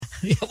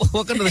Yeah, well,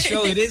 welcome to the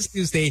show. It is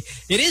Tuesday.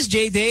 It is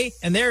Jay Day,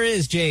 and there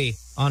is Jay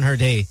on her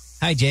day.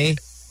 Hi, Jay.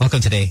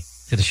 Welcome today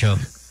to the show.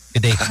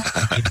 Good day.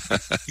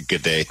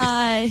 Good day.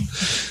 Hi.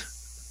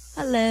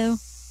 Hello.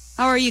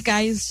 How are you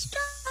guys?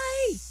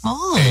 Hi.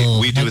 Oh, hey,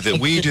 we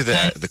do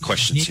the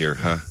questions here,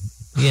 huh?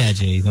 Yeah,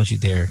 Jay. Don't you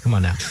dare. Come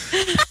on now.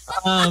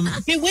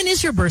 Okay, when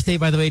is your birthday,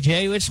 by the way,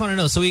 Jay? We just want to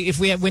know. So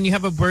when you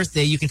have a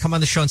birthday, you can come on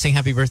the show and sing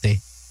happy birthday.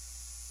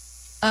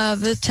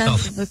 The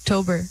 10th of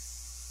October.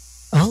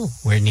 Oh,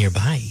 we're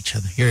nearby each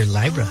other. You're in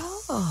Libra.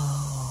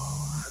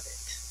 Oh.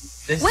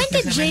 When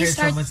did Jay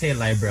start singing?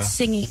 Libra.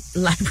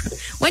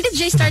 When did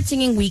Jay start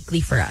singing weekly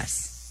for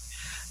us?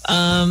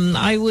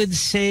 I would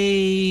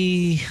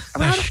say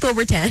around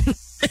October 10.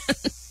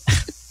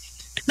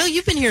 No,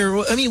 you've been here.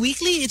 I mean,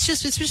 weekly. It's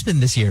just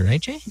been this year,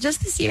 right, Jay?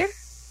 Just this year?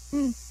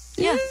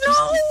 Yeah.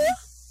 No.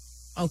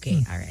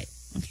 Okay. All right.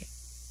 Okay.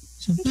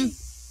 So,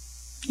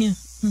 yeah.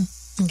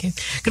 Okay.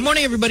 Good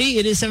morning, everybody.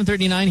 It is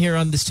 7:39 here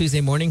on this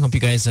Tuesday morning. Hope you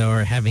guys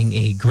are having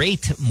a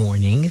great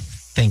morning.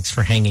 Thanks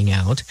for hanging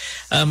out.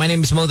 My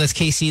name is Mo. That's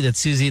Casey. That's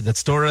Susie.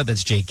 That's Dora.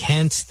 That's Jay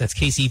Kent. That's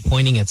Casey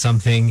pointing at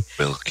something.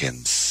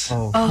 Wilkins.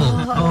 All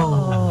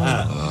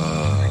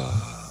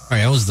right,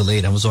 I was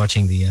delayed. I was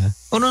watching the...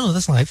 Oh, no,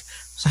 that's live.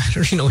 So I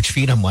don't even know which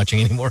feed I'm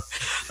watching anymore.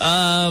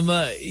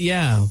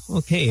 Yeah,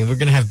 okay. We're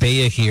going to have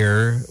Bea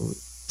here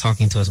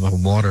talking to us about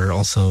water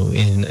also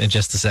in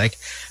just a sec.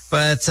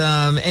 But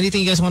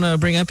anything you guys want to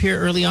bring up here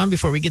early on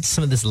before we get to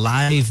some of this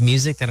live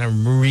music that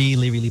I'm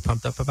really, really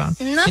pumped up about?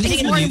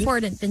 Nothing's more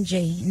important than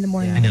Jay in the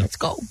morning. Yeah, I know. Let's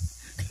go.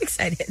 I'm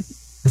excited.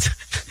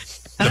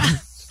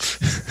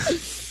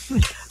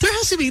 There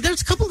has to be.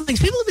 There's a couple of things.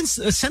 People have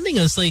been sending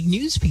us like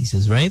news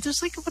pieces, right?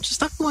 There's like a bunch of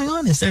stuff going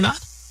on. Is there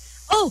not?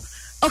 Oh,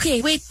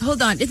 okay. Wait,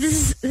 hold on.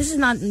 This is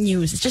not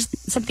news. It's just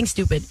something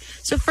stupid.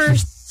 So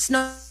first,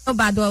 Snow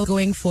Badwa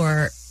going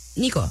for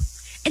Nico.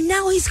 And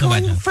now he's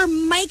going for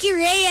Mikey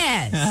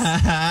Reyes.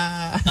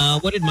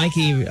 What did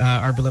Mikey,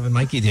 our beloved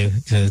Mikey, do?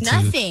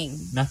 Nothing.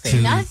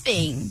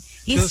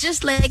 He's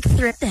just like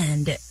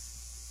threatened.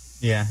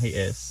 Yeah, he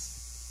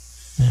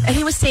is. Yeah. And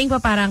he was saying pa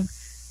parang,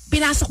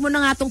 pinasok mo na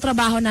nga tong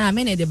trabaho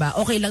namin di ba?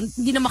 Okay lang,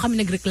 hindi naman kami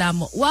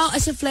nagreklamo. Wow,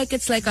 as if like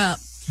it's like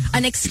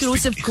an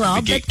exclusive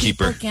club that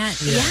people can't.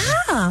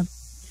 Yeah.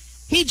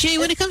 Hey, Jay,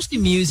 when it comes to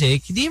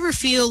music, do you ever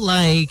feel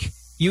like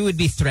you would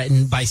be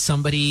threatened by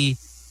somebody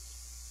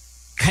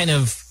kind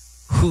of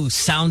who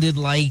sounded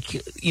like,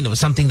 you know,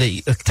 something that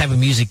a type of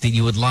music that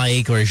you would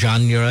like or a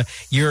genre,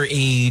 your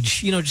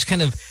age, you know, just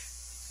kind of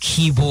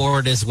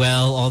keyboard as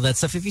well, all that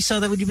stuff. If you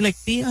saw that, would you be like,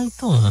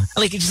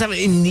 like you just have an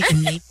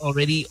innate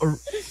already or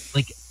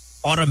like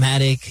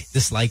automatic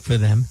dislike for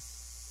them?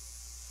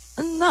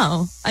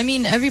 No. I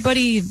mean,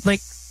 everybody,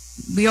 like,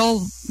 we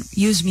all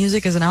use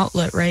music as an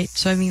outlet, right?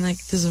 So, I mean, like,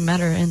 it doesn't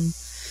matter. And,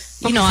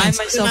 you know, I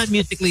myself... They're not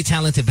musically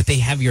talented, but they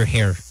have your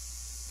hair.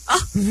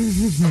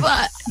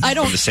 But I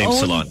don't the same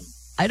salon.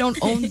 I don't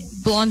own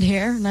blonde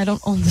hair, and I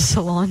don't own the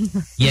salon.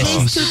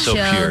 Yes,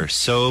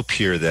 so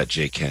pure that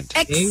Jay Kent.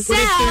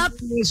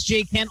 Except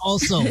Jay Kent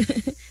also.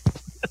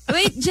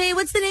 Wait, Jay,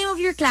 what's the name of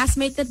your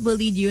classmate that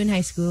bullied you in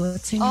high school?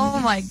 What's her name? Oh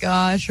my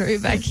gosh, are we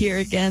back here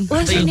again?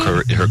 What's her name?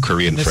 Her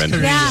Korean friend.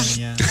 Yeah.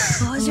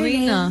 What was her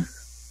name?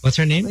 What's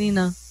her name?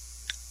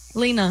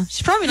 Lena.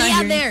 She's probably not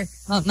here. There.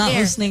 Not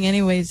listening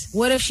anyways.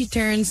 What if she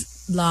turns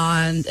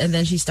blonde and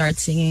then she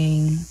starts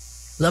singing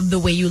Love the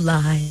Way You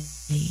Lie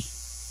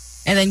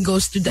and then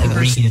goes to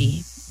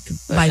Diversity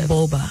by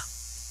Boba?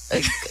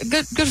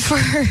 Good for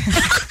her.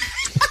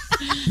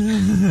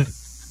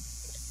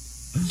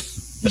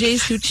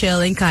 Jay's too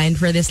chill and kind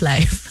for this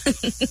life.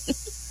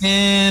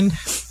 And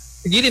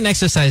you didn't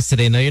exercise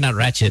today. No, you're not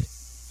ratchet.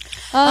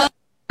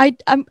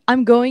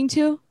 I'm going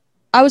to.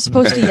 I was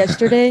supposed to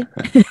yesterday.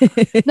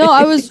 No,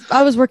 I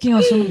was working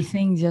on so many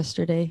things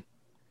yesterday.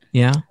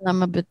 Yeah. And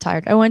I'm a bit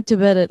tired. I went to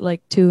bed at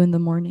like 2 in.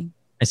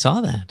 I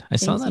saw that. I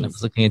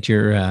was looking at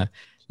your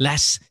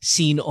last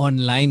seen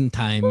online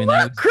time.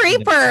 And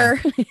Creeper!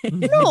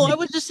 No, I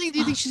was just saying, do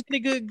you think she's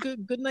going to get a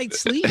good night's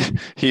sleep?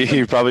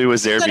 He probably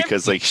was there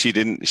because like she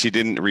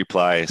didn't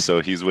reply,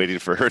 so he's waiting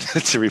for her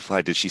to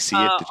reply. Did she see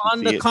it?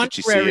 On the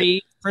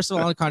contrary, first of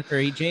all, on the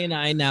contrary, Jay and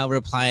I now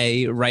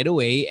reply right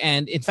away.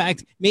 And in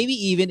fact, maybe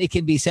even it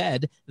can be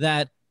said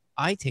that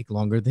I take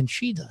longer than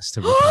she does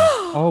to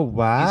reply. Oh,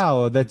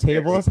 wow. The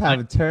tables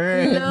have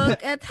turned.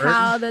 Look at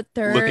how the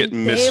turn Look at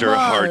Mr. tables.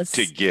 Hard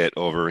to Get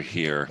over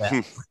here.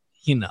 Yeah.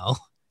 You know.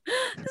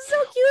 So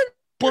cute.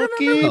 Remember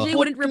Jay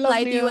wouldn't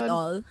reply to you at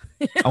all.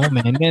 Oh,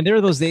 man. There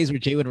were those days where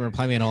Jay wouldn't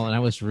reply me at all, and I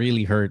was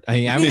really hurt.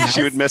 I mean,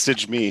 she would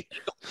message me.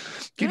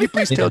 Can you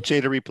please tell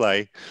Jay to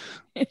reply?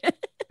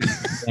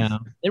 Yeah,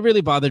 it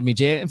really bothered me,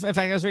 Jay. In fact,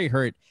 I was very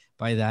hurt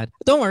by that.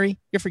 Don't worry,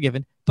 you're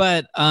forgiven.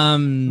 But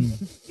you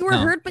were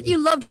hurt, but you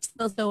loved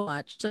still so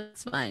much. So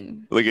it's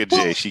fine. Look at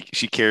Jay.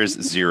 She cares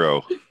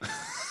zero.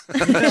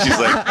 She's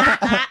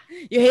like,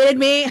 you hated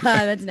me.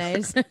 That's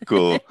nice.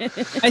 Cool.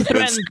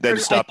 Then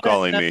stop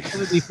calling me. I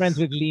would be friends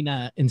with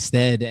Lena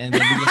instead, and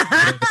then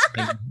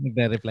make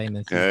that reply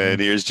message. And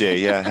here's Jay.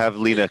 Yeah, have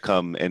Lena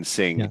come and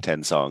sing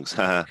 10 songs.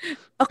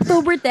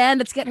 October 10,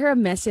 let's get her a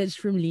message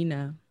from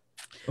Lina.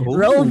 Oh,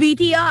 Roll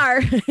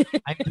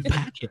VTR. I can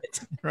back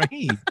it.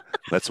 Right.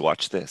 Let's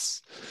watch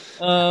this.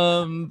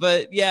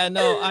 But yeah,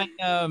 no,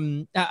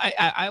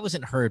 I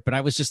wasn't hurt, but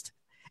I was just,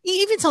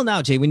 even till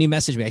now, Jay, when you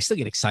message me, I still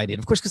get excited,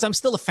 of course, because I'm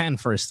still a fan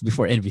first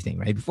before everything,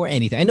 right? Before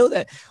anything. I know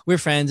that we're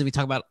friends and we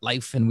talk about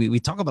life and we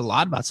talk about a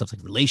lot about stuff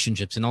like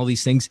relationships and all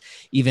these things,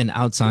 even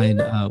outside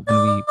when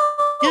we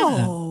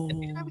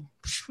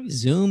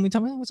Zoom. We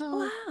talk about what's up?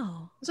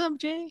 Wow. What's up,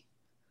 Jay?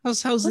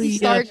 How's the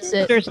Starts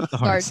it. Starts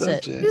Starts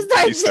it.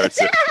 He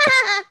starts it.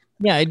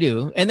 Yeah, I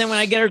do. And then when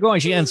I get her going,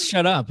 she ends,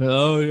 shut up.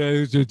 Oh,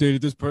 yeah, I just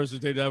dated this person,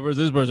 dated that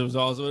person. This person was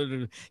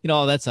also,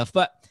 all that stuff.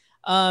 But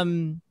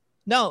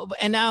no,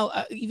 and now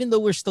even though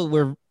we're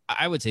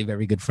I would say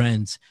very good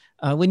friends,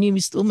 when you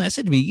still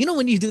message me,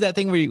 when you do that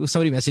thing where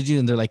somebody messages you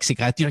and they're like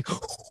sikat, you're like,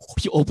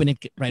 you open it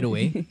right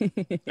away.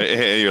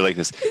 Hey, you're like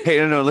this.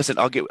 Hey, no, listen,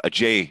 I'll get a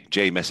Jay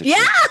message.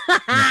 Yeah.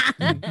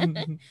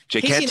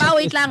 Jay can't. Oh,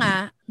 wait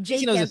lang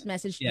Jay can't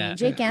message me.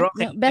 Jay can't.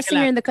 No, best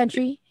singer in the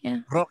country. Yeah.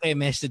 Roque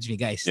message me,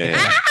 guys. Yeah.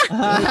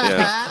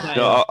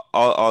 No,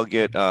 I'll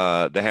get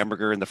the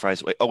hamburger and the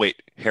fries.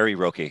 Wait, Harry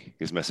Roque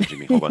is messaging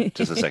me. Hold on,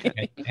 just a second.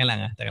 Teka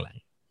lang.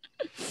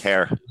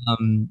 Hair.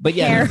 But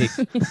yeah.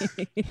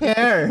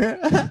 Hair.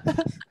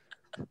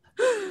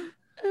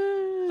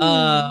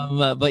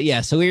 But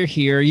yeah, so we're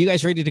here. You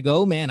guys ready to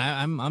go, man?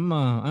 I'm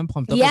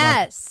pumped up.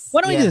 Yes.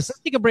 Why don't we do this? Let's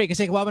take a break.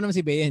 Kasi kawawa naman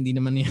si Bea, hindi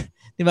naman niya.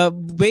 Diba?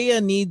 Bea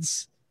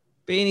needs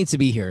to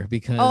be here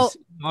because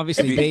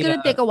obviously it's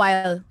gonna take a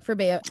while for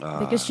Bea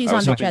because she's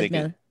on the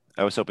treadmill.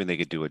 I was hoping they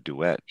could do a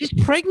duet. She's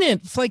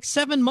pregnant for like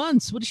 7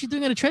 months. What is she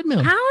doing on a treadmill?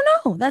 I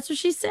don't know. That's what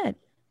she said.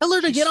 Tell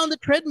her to get on the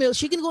treadmill.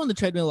 She can go on the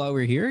treadmill while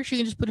we're here. She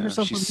can just put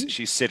herself on.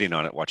 She's sitting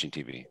on it watching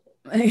TV.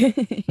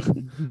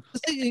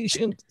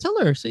 Tell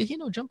her, say,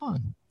 jump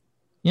on.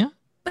 Yeah.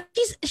 But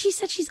she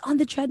said she's on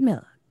the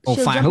treadmill. Oh,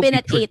 She'll fine. jump in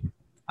at 8.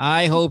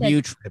 I hope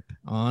you trip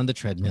on the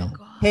treadmill.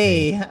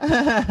 Hey.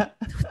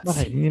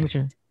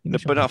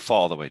 But not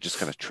fall all the way, just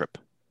kind of trip.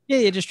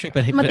 Yeah, just trip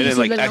it. And then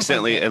like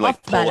accidentally and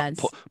like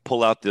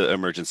pull out the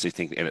emergency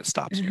thing and it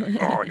stops. You're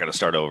like, I gotta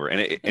start over.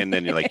 And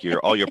then you're like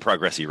all your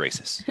progress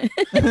erases.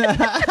 You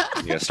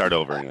gotta start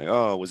over. And you're like,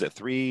 oh, was it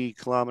 3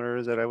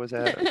 kilometers that I was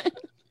at?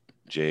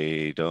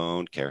 Jay,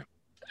 don't care.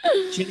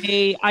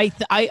 Jay,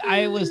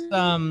 I was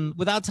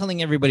without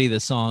telling everybody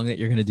the song that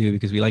you're gonna do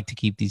because we like to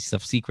keep these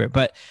stuff secret.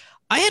 But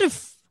I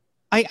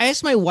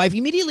asked my wife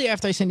immediately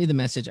after I sent you the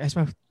message. I asked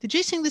my wife, did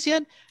Jay sing this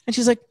yet? And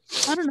she's like,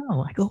 I don't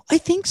know. I go, I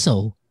think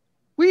so.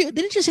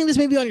 Didn't you sing this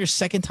maybe on your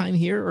second time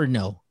here or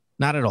no?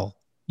 Not at all.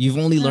 You've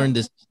only learned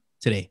this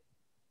today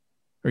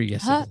or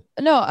yesterday.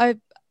 No, I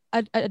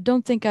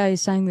don't think I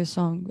sang this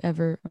song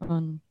ever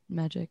on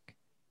Magic.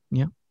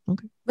 Yeah.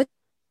 Okay. But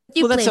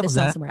you played this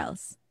song somewhere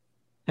else.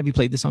 Have you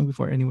played this song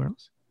before anywhere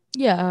else?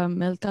 Yeah,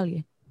 El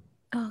Talle.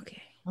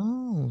 Okay.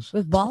 Oh.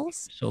 With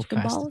balls? So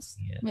chicken fast. balls?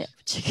 Yes. Yeah,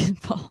 chicken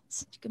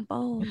balls. Chicken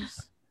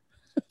balls.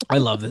 I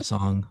love this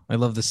song. I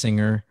love the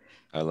singer.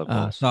 I love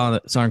balls. Saw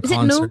in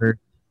concert.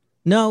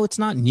 No, it's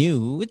not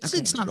new.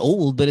 It's not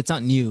old, but it's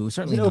not new.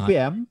 Certainly not.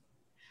 OPM?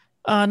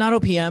 Not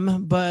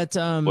OPM, but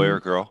boy or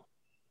girl?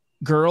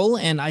 Girl,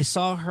 and I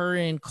saw her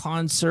in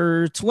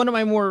concert. One of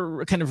my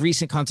more kind of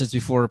recent concerts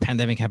before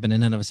pandemic happened,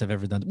 and none of us have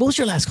ever done. What was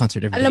your last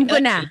concert? Everybody? Alam ko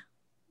na.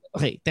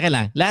 Okay, teka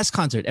lang. Last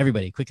concert,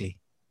 everybody, quickly.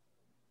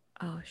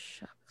 Oh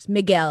shucks,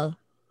 Miguel.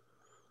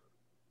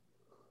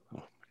 Oh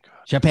my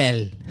God.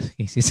 Chappelle.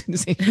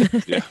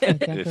 Yeah,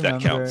 if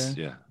that counts.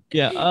 Yeah.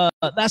 Yeah.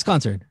 Last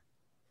concert.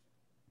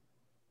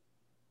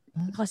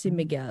 Kasi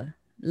Miguel.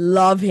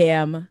 Love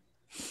him.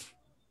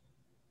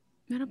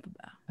 Meron pa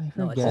ba?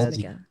 No, it's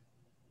Miguel.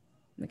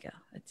 Miguel,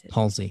 that's it.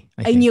 Halsey.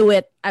 I knew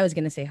it. I was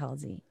going to say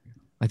Halsey.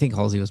 I think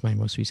Halsey was my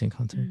most recent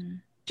concert.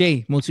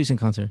 Jay, most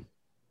recent concert.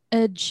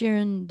 Ed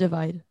Sheeran,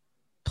 Divide.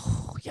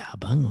 Oh,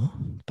 yabang, oh.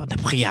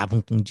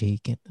 Napakayabang tong Jay.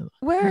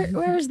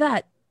 Where is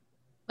that?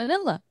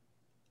 Manila.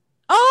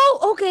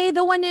 Oh, okay.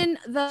 The one in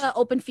the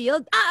open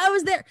field. I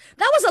was there.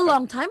 That was a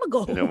long time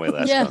ago. I know my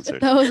last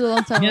concert. That was a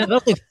long time ago.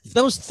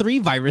 That was 3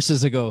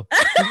 viruses ago.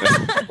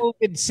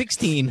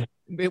 COVID-16.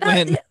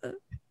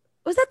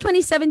 Was that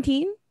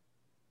 2017?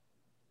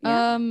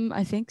 Yeah.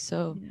 I think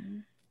so.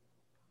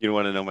 You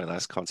want to know my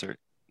last concert?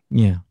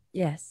 Yeah.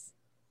 Yes.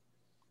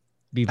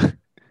 Bieber.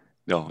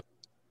 No,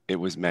 it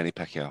was Manny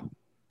Pacquiao.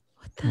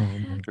 What the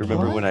heck?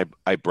 Remember when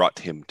I brought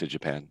him to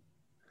Japan?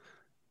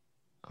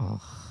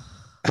 Oh.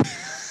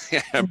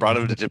 Yeah, I brought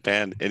him to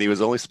Japan, and he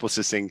was only supposed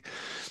to sing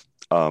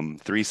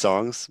 3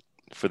 songs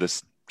for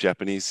this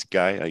Japanese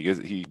guy.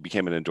 He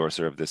became an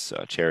endorser of this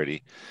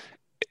charity.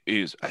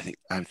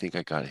 I think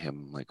I got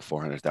him like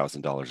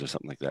 $400,000 or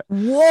something like that.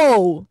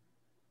 Whoa!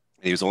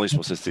 He was only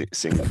supposed to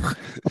sing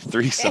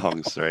 3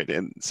 songs, right?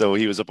 And so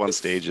he was up on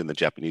stage, and the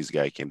Japanese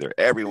guy came there.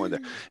 Everyone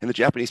there, and the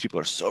Japanese people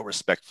are so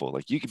respectful.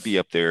 Like you could be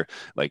up there,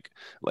 like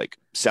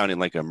sounding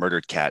like a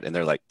murdered cat, and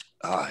they're like,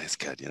 "Oh, it's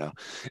good,"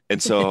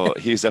 And so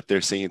he's up there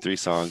singing 3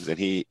 songs, and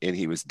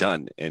he was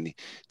done. And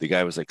the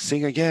guy was like,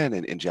 "Sing again,"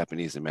 in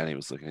Japanese. And Manny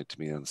was looking at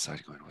me on the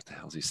side, going, "What the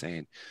hell is he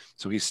saying?"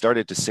 So he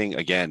started to sing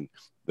again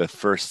the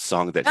first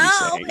song that he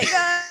sang. Oh my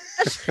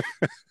gosh.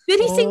 Did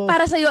he sing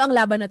para sa'yo ang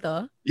laban na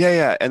to?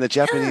 Yeah. And the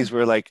Japanese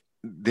were like,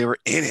 they were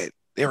in it.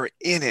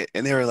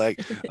 And they were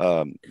like,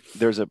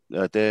 there's a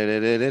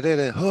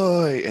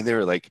hoy, and they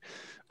were like,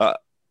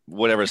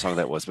 whatever song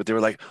that was, but they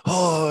were like,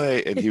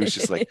 hoy, and he was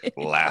just like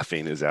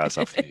laughing his ass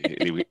off.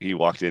 He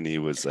walked in, he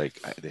was like,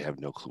 they have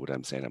no clue what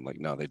I'm saying. I'm like,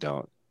 no, they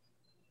don't.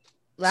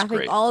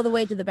 Laughing all the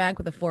way to the bank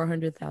with a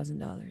 $400,000.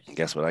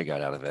 Guess what I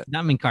got out of it?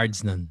 Daming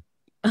cards nun.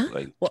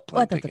 Like, What?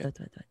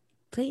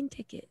 Plane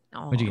ticket.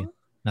 What'd you get?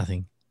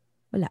 Nothing.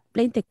 Wala.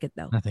 Plane ticket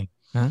daw. Nothing.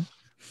 Huh?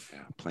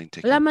 Yeah, plane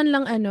ticket. Wala man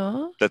lang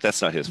ano?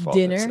 That's not his fault.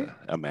 Dinner?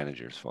 That's a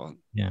manager's fault.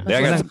 Yeah.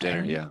 I got some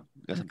dinner. Yeah.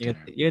 Got some dinner.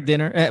 You got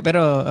dinner?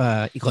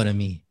 Pero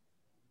economy.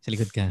 Sa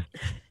likod ka.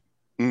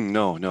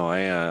 No.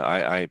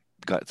 I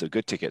got the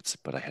good tickets,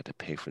 but I had to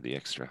pay for the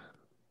extra.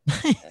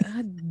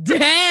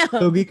 Damn!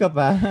 Lugi ka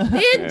pa.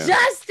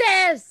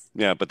 Injustice!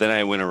 Yeah, but then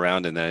I went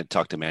around and I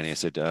talked to Manny. I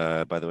said,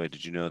 by the way,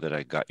 did you know that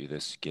I got you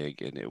this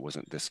gig and it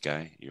wasn't this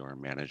guy, your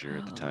manager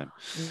at the time?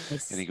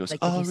 And he goes, Like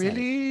oh, you said.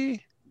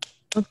 really?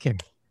 Okay.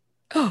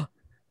 Oh,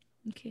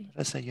 okay.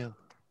 That's a you.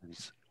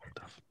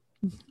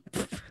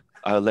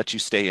 I'll let you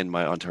stay in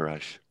my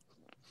entourage.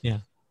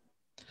 Yeah.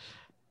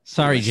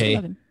 Sorry, Jay.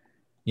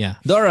 Yeah.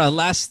 Dora,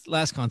 last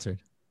concert.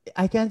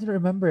 I can't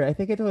remember. I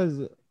think it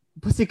was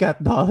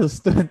Pussycat Dolls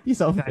 20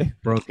 something.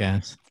 Broke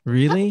ass.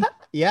 Really?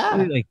 Yeah.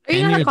 Like Are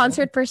you 10 not a years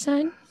concert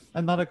person?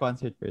 I'm not a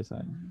concert person.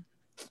 old?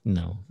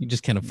 No, you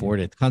just can't afford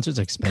it. Concerts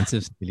are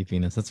expensive in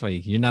Filipinas. That's why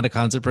you're not a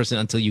concert person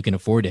until you can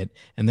afford it.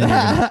 And then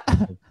you're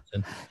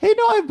Hey,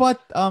 no, I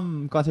bought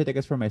concert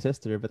tickets for my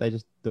sister, but I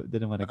just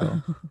didn't want to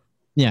go.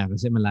 yeah,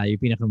 kasi malayo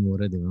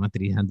pinakamura, di ba?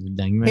 Mga 300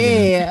 lang. Yung mga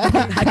Hey!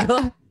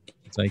 ganun.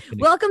 So I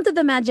couldn't- Welcome to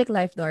the Magic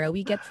Life, Dora.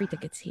 We get free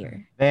tickets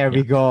here. There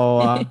we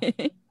go.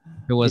 it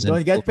We wasn't.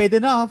 don't get paid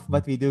enough,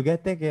 but we do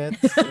get tickets.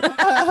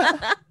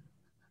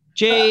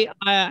 Jay,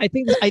 I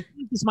think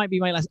this might be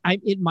my last.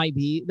 It might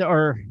be,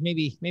 or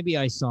maybe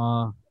I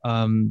saw.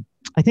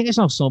 I think I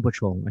saw Soul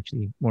Patrol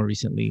actually more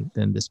recently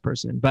than this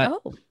person, but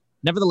Oh,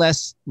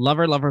 nevertheless,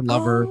 lover. One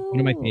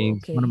of my Oh, faves.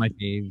 okay. One of my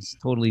faves.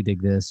 Totally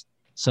dig this.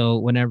 So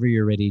whenever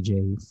you're ready,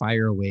 Jay,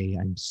 fire away.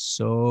 I'm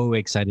so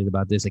excited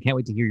about this. I can't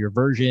wait to hear your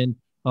version.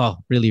 Oh,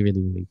 really,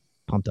 really, really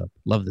pumped up.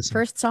 Love this.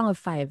 first song of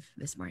 5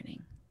 this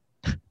morning.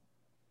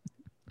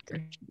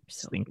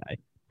 So, Thing guy.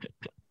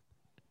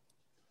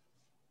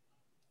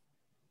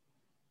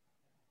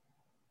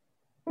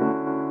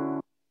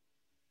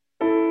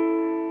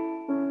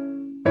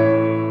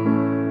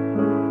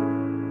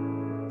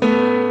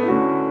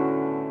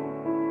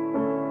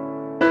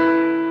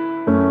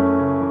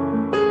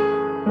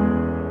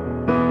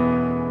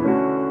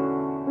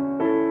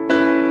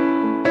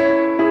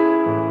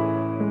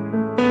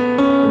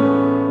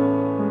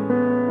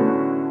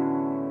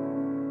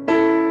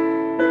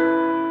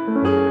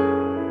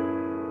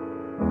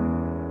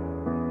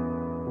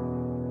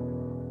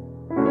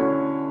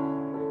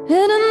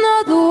 In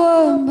another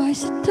world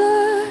bites the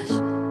dust.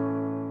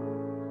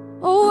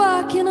 Oh,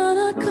 why can I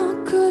not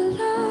conquer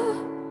love?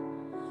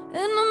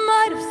 And I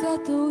might have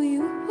thought that we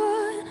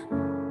would.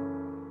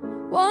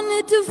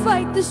 Wanted to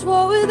fight this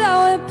war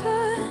without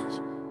weapons.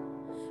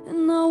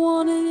 And I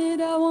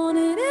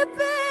wanted it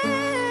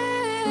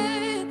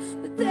bad.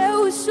 But there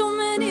were so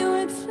many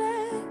red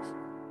flags.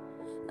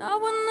 Now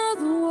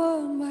another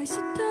world bites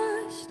the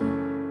dust.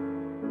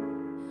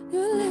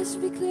 Yeah, let's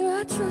be clear,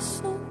 I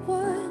trust no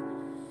one.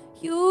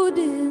 You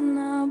did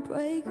not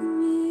break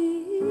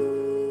me.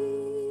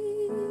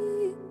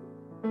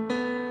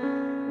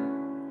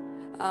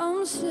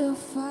 I'm still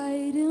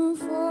fighting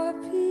for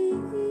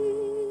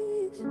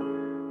peace.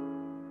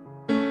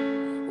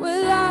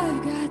 Well,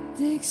 I've got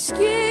thick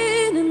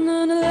skin and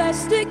an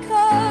elastic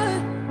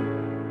heart,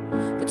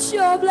 but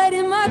your blade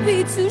it might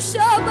be too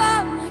sharp.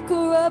 I'm like a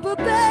rubber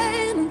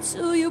band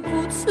until you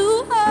pull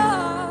too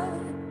hard.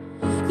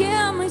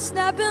 Yeah, I might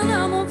snap and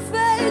I'm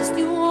unfazed.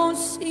 You won't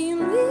see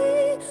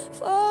me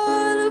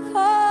fall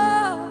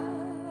apart.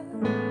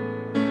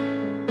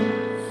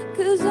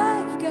 'Cause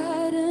I've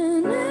got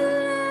an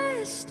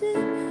elastic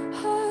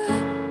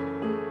heart.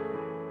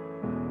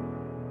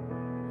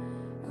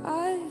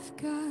 I've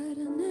got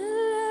an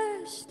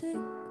elastic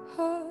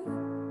heart.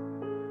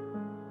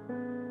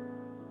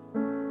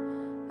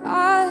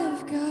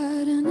 I've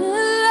got an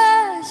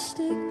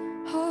elastic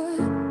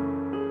heart.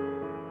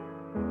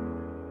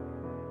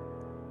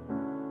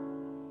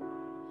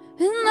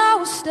 And I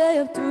will stay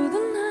up through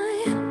the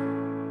night.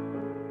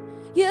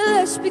 Yeah,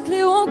 let's be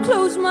clear, won't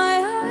close my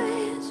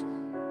eyes.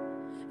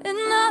 And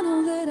I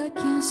know that I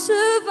can't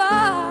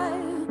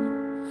survive.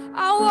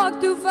 I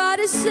walk through fire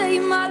to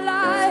save my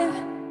life.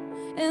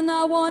 And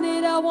I want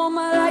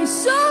my life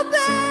so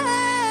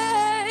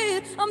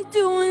bad. I'm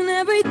doing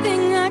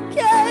everything I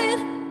can.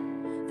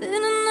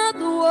 Then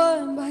another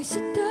one bites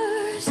the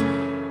dust.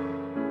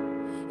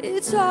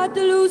 It's hard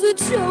to lose a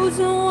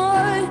chosen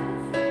one.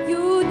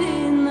 You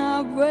did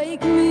not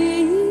break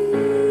me.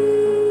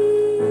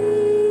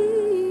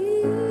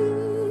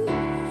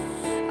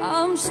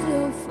 I'm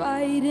still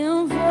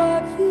fighting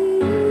for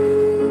peace.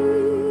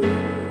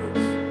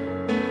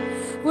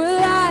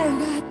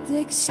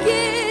 thick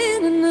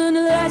skin and an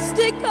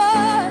elastic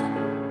heart,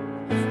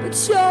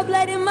 but your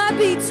blade might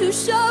be too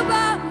sharp.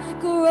 I'm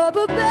like a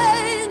rubber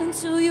band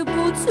until you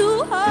pull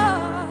too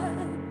hard.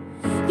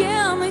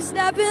 Yeah, I may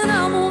snap and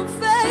I won't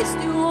face.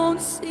 You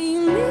won't see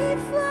me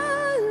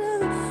fall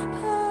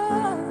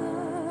apart,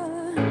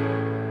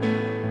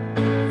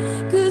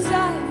 'cause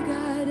I've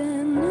got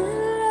an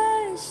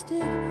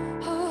elastic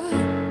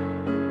heart.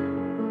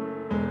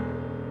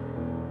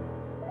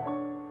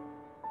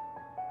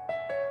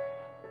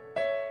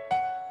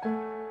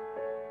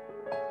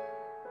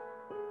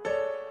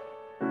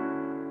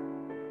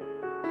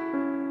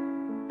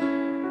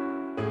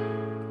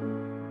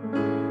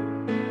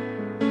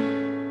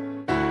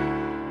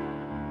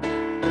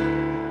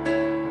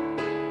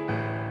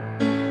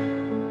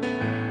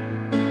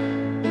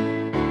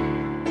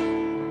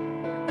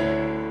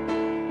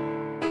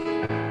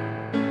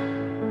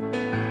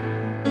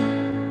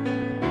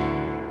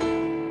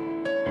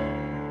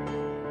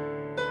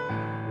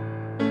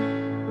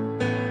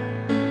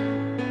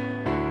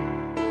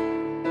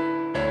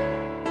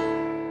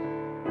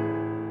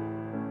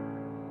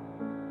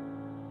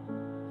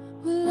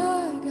 Well,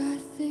 I got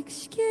thick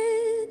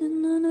skin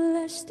and an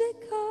elastic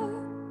heart,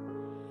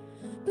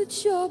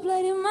 but your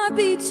blade might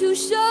be too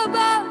sharp.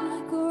 I'm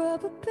like a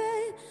rubber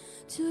band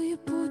till you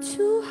pull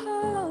too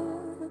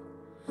hard.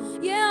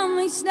 Yeah, I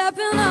may snap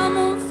and I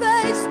won't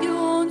face. You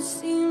won't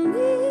see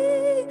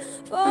me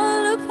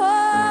fall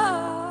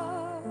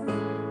apart,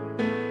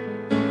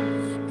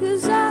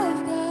 'cause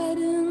I've got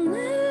an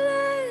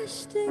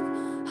elastic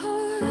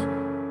heart.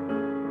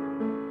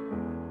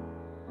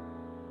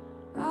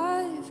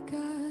 I've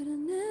got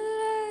an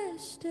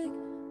elastic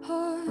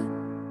heart.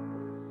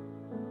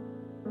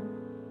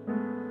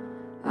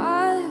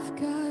 I've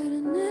got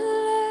an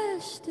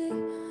elastic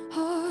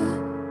heart.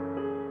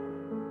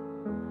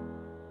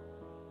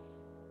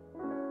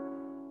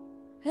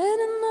 And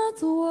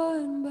another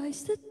one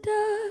bites the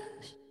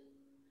dust.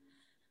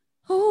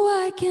 Oh,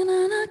 why can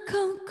I not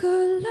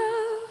conquer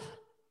love?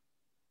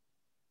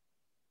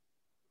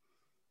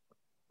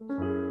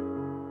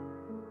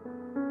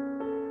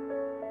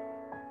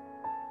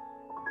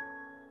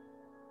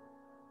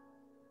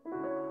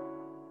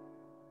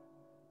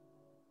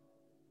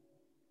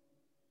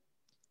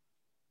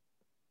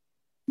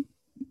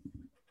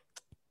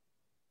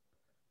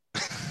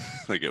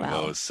 Look at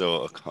Wow. Mo.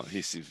 So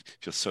he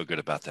feels so good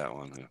about that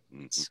one.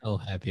 So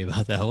happy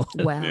about that one.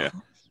 Wow. Yeah.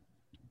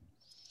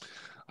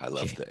 I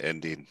love the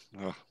ending.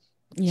 Oh,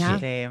 Yeah.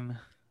 Same.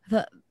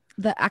 The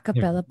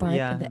acapella part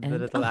Yeah, at the the end.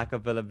 little Oh,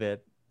 acapella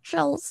bit.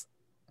 shells.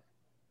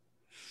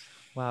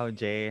 Wow,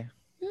 Jay.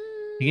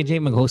 Sige, Jay,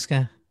 mag-host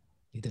ka.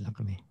 Dito lang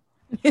kami.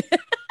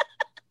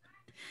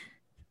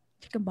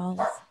 Chicken balls.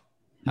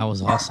 That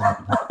was awesome.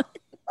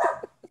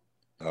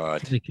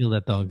 God. They killed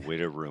that dog. Way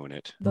to ruin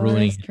it.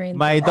 Ruining Those it. train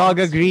My dog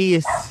balls.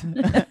 agrees.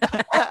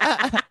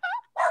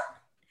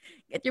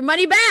 Get your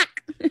money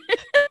back.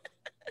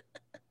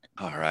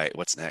 All right.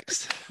 What's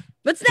next?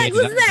 What's next?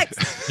 What's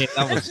next? Yeah,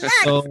 that was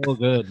so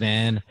good,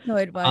 man. No,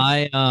 it was.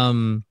 I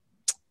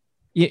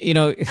you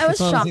know, I was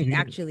well, shocked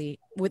actually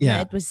with Yeah.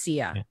 that it was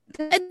Sia. Yeah.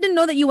 I didn't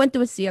know that you went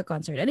to a Sia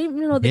concert. I didn't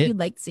even know that did? you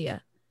liked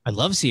Sia. I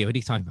love Sia. What are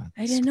you talking about?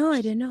 I didn't know.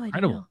 I didn't know. I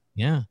didn't Incredible. know.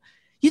 Yeah.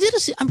 You did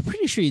I'm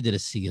pretty sure you did a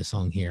Sia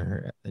song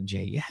here,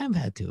 Jay. You have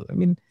had to. I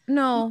mean,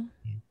 No,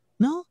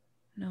 no.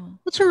 no.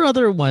 What's her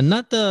other one?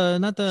 Not the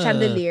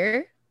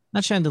Chandelier.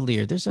 Not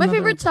Chandelier. There's My another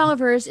favorite song of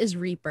hers is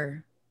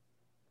Reaper.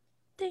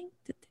 Ding,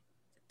 ding, ding,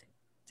 ding,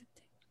 ding,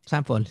 ding.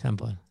 sample.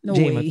 No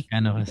Jay, way.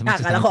 magkano?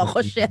 Akala ko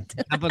ako, shit.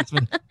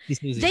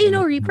 Jay, you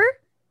know Reaper?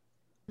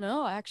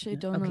 No, I actually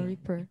don't know Okay.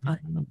 Reaper.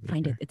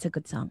 Find it. It's a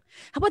good song.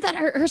 How about that?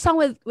 Her song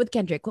with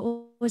Kendrick.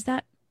 What was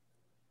that?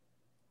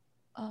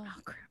 Oh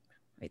crap!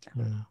 Wait.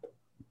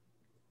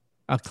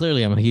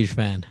 Clearly, I'm a huge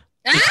fan.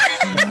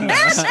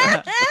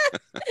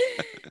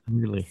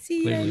 Really.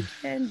 Sia Clearly. and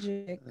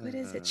Kendrick. What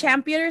is it?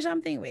 Champion or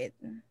something? Wait.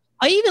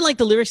 I even like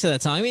the lyrics to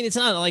that song. I mean, it's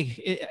not like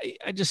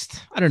I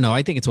don't know.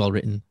 I think it's well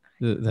written.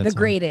 The song.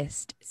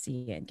 greatest.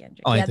 Sia and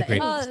Kendrick. Oh, it's the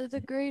greatest. Oh,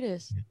 the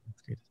greatest. Yeah,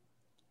 that's great.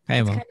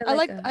 Hey, Mo.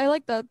 I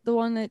like that the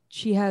one that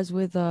she has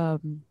with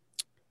what's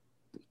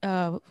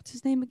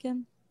his name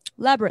again?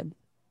 Labyrinth.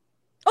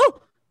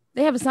 Oh,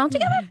 they have a song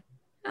together.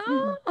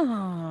 Oh,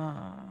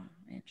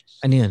 interesting.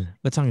 Ano yun?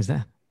 What song is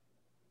that?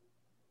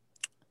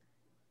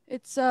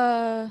 It's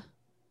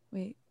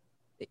wait.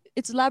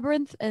 It's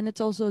Labyrinth and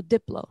it's also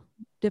Diplo.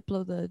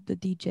 Diplo the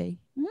DJ.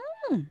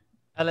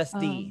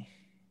 LSD.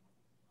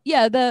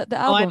 Yeah, the I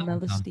album know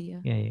that song.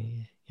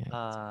 LSD.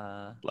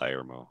 Yeah.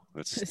 Liar Mo.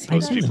 Those I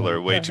don't people know.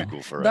 are way too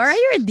cool for Dora, us.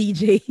 you're a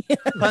DJ.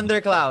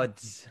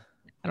 Thunderclouds.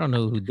 I don't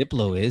know who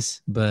Diplo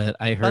is, but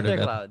I heard of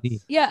Thunderclouds.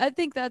 LSD. Yeah, I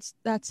think that's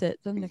it.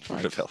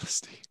 Heard of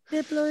LSD.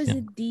 Diplo is Yeah.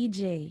 a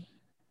DJ.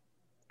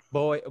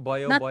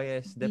 Boyo Not Boy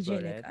is DJ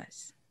Diplo, like right?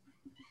 us.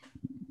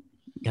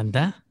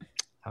 Ganda?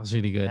 That was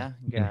really good. Yeah,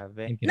 grabe.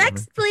 Thank you,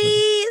 Next, Emma.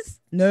 please.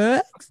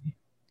 Next.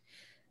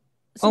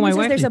 Oh, my Someone says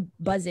wife there's is- a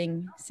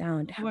buzzing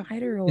sound. My wife- Hi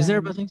to Is there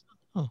a Rowan. buzzing?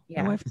 Oh,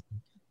 Yeah. my wife.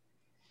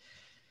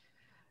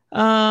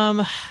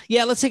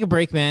 Yeah, let's take a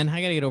break, man.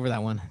 I gotta get over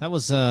that one. That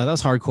was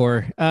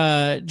hardcore.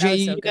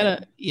 Jay, was so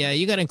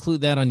you gotta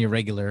include that on your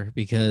regular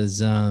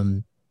because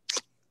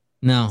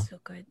no, So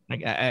good.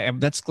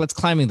 that's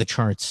climbing the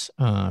charts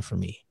for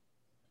me.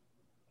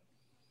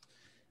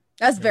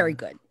 That's very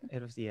good.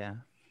 It was, yeah.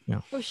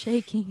 Oh,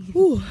 shaking.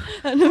 Ooh.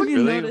 I don't know if you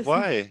Really? noticed.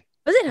 Why?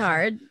 Was it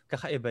hard?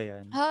 Kakaiba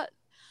yan.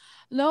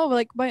 No,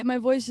 like my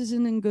voice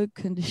isn't in good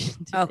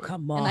condition today. Oh,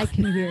 come on. And I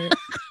can hear it.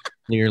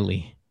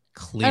 Clearly.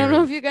 I don't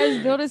know if you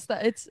guys noticed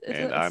that. It's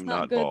I'm not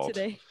not good bald.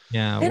 today.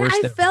 Yeah, And worst I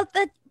ever. felt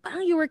that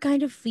you were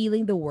kind of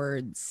feeling the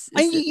words.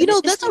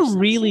 That's a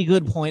really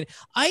good point.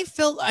 I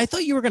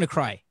thought you were gonna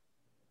cry.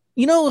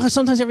 You know, how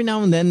sometimes every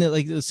now and then,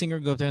 like the singer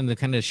go up there and they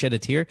kind of shed a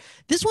tear.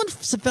 This one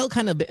felt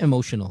kind of a bit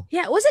emotional.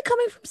 Yeah, was it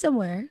coming from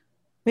somewhere?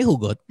 May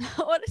hugot.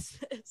 What is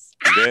this?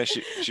 Yeah,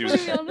 she was.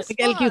 Put me on the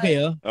Nag-LQ spot.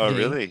 kayo? Oh, Jay?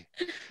 really?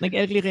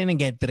 Nag-LQ kayo ng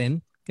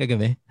girlfriend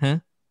kagabi? Huh?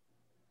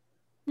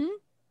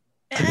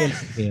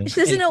 Nag-LQ kayo? She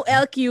doesn't know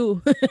LQ.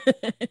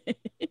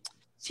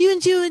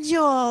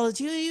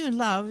 You and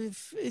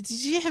love. Did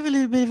you have a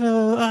little bit of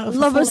a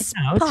Lover's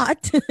falling out?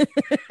 pot. You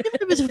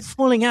had a bit of a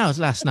falling out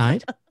last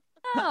night.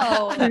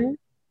 Oh.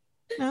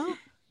 No?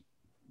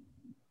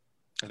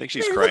 I think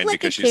she's It crying looked like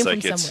because it she's came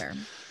like from it's somewhere.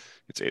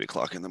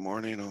 8:00 in the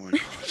morning. Oh my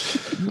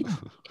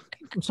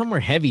god. Somewhere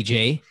heavy,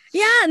 Jay.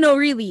 Yeah, no,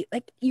 really.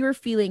 Like you were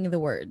feeling the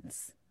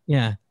words.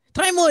 Yeah.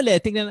 Try mo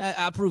ulit. Tingnan,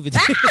 approve it.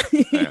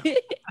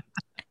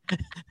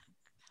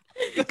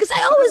 Because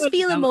I always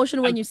feel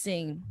emotion when you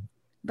sing.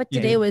 But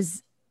Yeah. today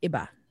was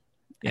iba.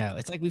 Yeah,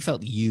 it's like we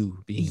felt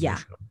you being Yeah.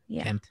 emotional.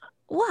 Yeah. And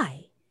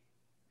Why?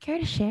 Care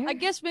to share? I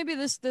guess maybe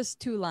these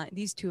two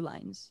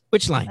lines.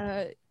 which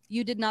line?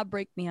 You did not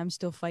break me. I'm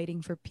still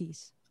fighting for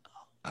peace.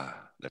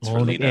 That's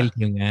for Lina. nag-LQ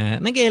nga.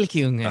 Nag-LQ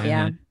nga.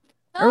 Yeah.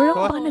 Or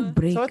Oh. pa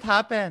nag-break. So what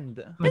happened?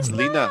 That's Mhm.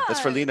 Lina. That's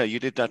for Lina. You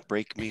did not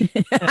break me.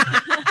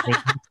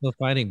 Still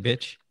fighting,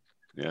 bitch.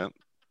 Yeah.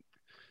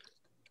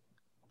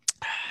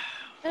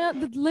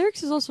 The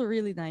lyrics is also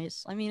really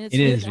nice. I mean, it's It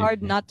really is really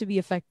hard nice. not to be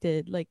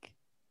affected, like,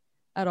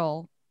 at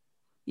all.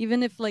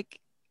 Even if, like,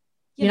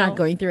 You're know, not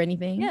going through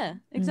anything? Yeah,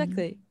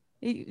 exactly.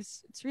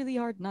 It's really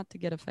hard not to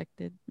get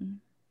affected. Mm.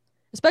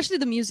 Especially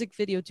the music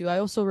video, too. I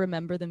also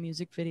remember the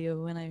music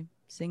video when I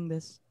sing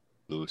this.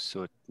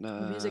 Lusot na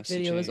The music si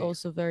video is Jay.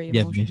 also very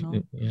Yeah, emotional.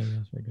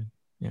 that's very good.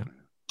 Yeah.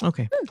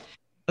 Okay.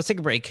 Let's take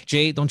a break.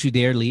 Jay, don't you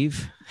dare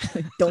leave.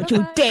 Don't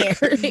you dare.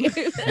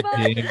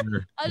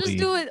 Dare I'll just leave.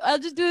 do it. I'll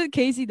just do it.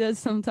 Casey does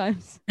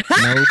sometimes.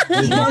 No.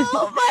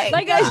 Oh my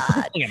Like god.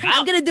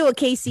 I'm gonna do a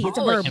Casey. It's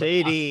a verb.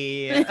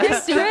 Shady.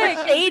 It's trick.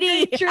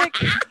 Shady. Trick.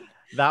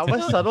 That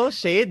was subtle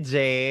shade,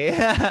 Jay.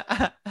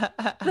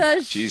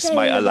 She's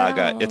my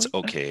alaga. It's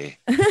okay.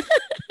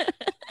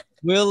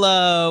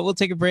 We'll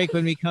take a break.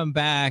 When we come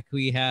back,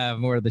 we have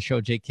more of the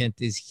show. Jay Kent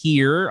is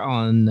here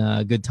on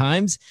Good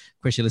Times.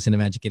 Of course, you listen to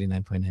Magic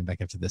 89.9 back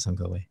after this on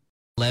Go Away.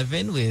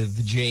 11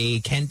 with Jay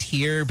Kent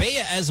here.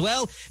 Bea as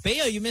well.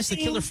 Bea, you missed the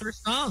killer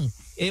first song.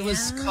 It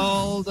was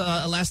called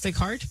Elastic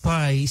Heart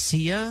by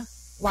Sia.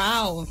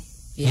 Wow.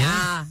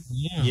 Yeah.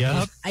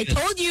 Yeah. I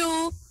told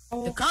you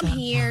to come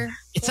here.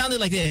 It sounded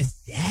like this.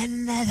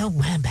 Another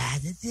one by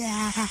the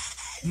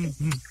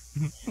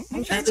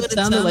That's what it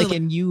sounded like,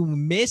 and you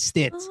missed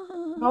it.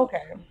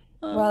 Okay.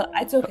 Well,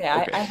 it's okay.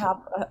 Okay. I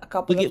have a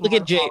couple. Look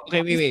at Jay.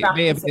 Okay, wait.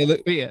 practicing.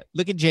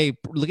 Look at Jay.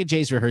 Look at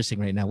Jay's rehearsing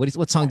right now.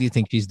 What song do you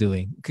think she's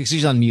doing? Because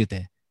she's on mute.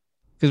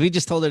 Because we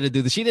just told her to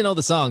do this. She didn't know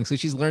the song, so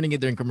she's learning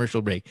it during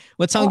commercial break.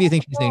 What song do you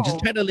think she's doing? Just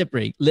try to lip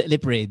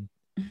read.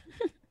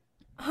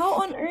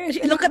 How on earth?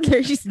 Look at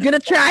her. She's gonna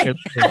try.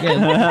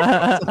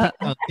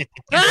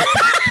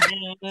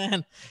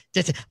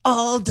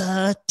 All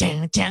the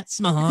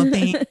small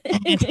thing.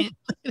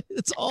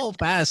 It's all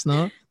fast,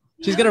 no?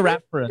 She's gonna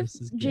rap for us.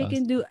 Jay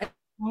can do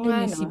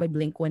I see know. by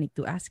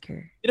Blink-182. Ask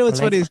her. You know what's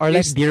funny? Or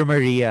like Dear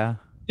Maria.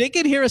 They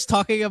can hear us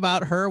talking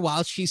about her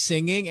while she's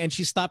singing, and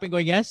she's stopping,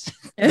 going, "Yes."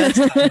 It's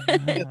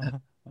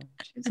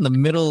She's in the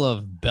middle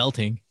of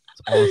belting.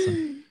 It's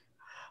awesome.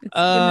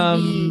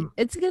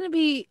 it's gonna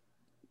be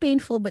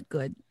painful but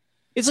good.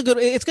 It's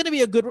gonna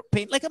be a good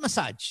pain, like a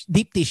massage,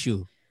 deep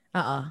tissue.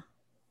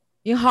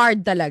 Yung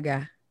hard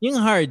talaga. Yung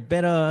hard,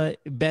 pero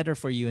better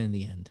for you in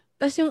the end.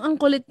 Tapos yung ang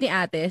kulit ni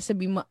ate,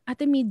 sabi mo,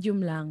 ate medium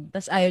lang.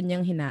 Tapos ayaw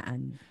niyang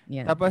hinaan.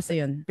 Yan. Tapos, so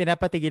yun.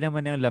 Pinapatigil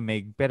naman yung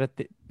lamig, pero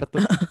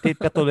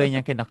patuloy niya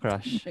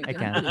kinakrush. I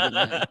can't.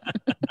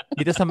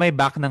 Dito sa may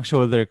back ng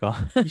shoulder ko.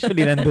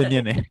 Usually nandun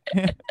yun eh.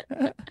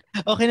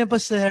 Okay na pa,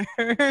 sir.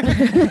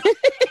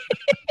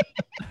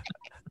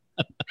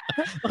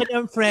 Okay na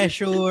ang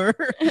pressure.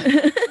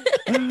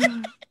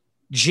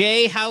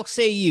 Jay, how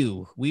say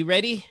you? We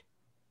ready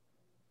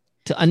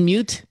to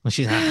unmute? Well,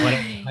 she's not.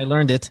 Whatever. I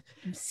learned it.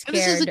 I'm This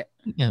is scared.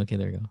 Yeah, okay,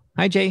 there you go.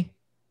 Hi, Jay.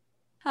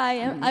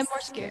 Hi, I'm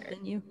more scared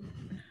than you.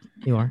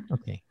 You are?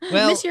 Okay.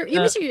 Well,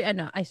 you miss your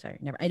no, I sorry,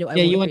 never. I don't.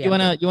 yeah, you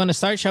want to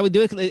start? Shall we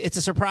do it? It's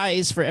a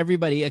surprise for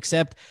everybody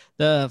except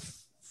the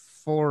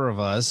four of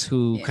us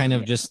who kind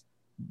of just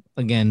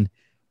again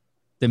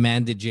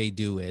demanded Jay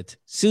do it.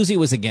 Susie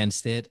was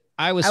against it.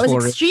 I was I was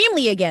for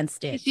extremely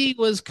against it. it. Casey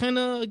was kind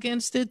of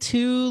against it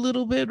too, a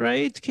little bit,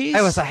 right? Case?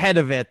 I was ahead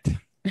of it.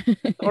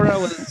 Laura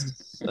was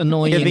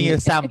annoying. Giving you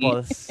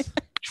samples.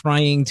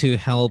 Trying to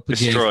help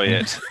Destroy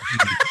Jason.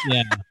 it.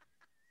 Yeah.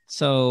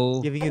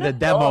 So Giving you the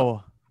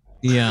demo.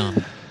 yeah.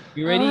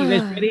 You ready? You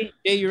guys ready?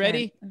 Yeah, you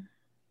ready? Okay.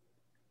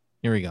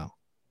 Here we go.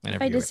 If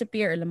Whenever I you're ready.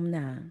 disappear, alam mo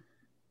na.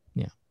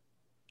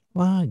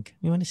 Wag.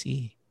 We want to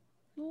see.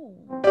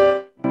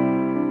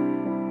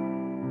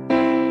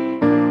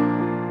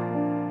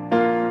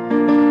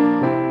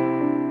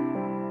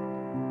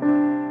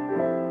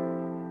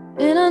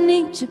 And I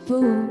need you,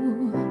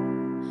 boo.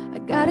 I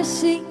gotta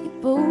see you,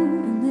 boo.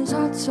 And there's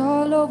hearts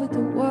all over the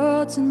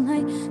world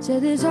tonight.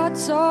 Said there's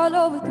hearts all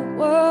over the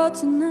world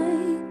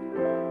tonight.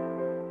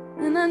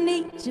 And I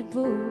need you,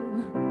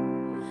 boo.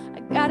 I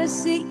gotta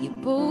see you,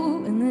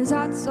 boo. And there's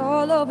hearts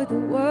all over the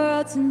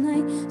world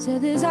tonight.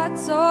 Said there's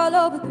hearts all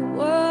over the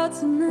world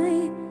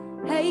tonight.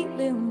 Hey,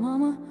 little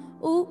mama,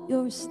 ooh,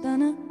 you're a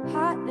stunner.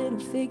 Hot little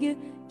figure,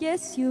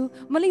 yes, you.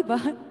 Mali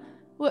ba?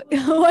 What?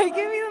 Why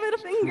give me the middle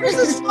finger? Where's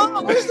the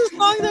song? Where's the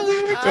song that we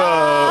were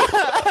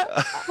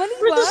Mali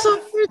Where's the ba? song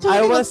we were talking I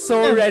about? was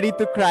so ready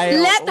to cry.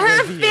 Let over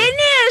her here.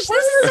 finish.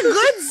 This is a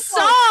good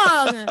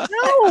song.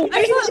 No,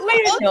 I just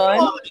wait it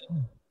on.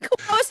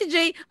 Kumawa si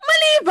Jay.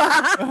 Mali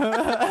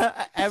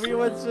ba?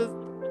 Everyone's just.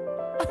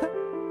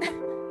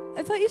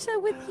 I thought you said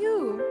with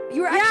you.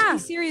 You were Yeah. actually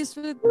serious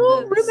with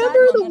No, the remember sad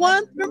the that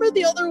one? Remember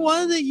the other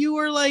one that you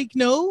were like,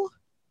 no?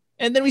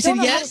 And then we I said don't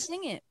know how to yes?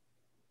 sing it.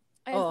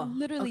 I Oh,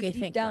 literally okay, deep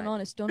thank down God.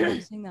 honest don't know how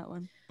to sing that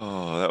one.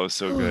 Oh, that was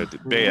so good.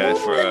 Bea,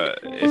 for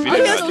if you I'm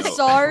did not so know,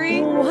 sorry.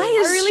 Why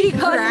is I really she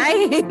got-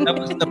 crying? That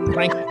was the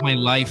prank of my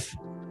life.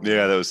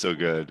 yeah, that was so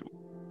good.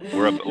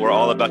 We're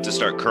all about to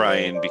start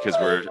crying because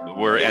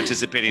we're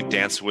anticipating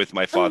 "Dance with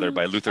My Father"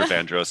 by Luther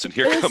Vandross, and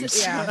here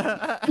comes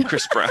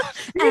Chris Brown.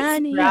 I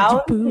need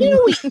Brown? you, boo. You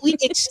know, we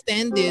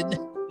extended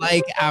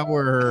like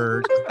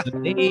our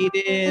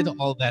dated,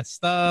 all that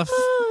stuff.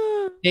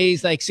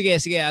 He's like,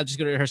 sige, I'll just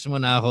go to rehearse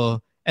muna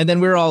ako. And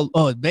then we're all,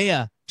 oh,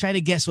 Bea, try to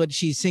guess what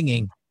she's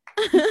singing.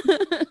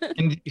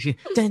 And she,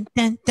 dun,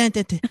 dun, dun,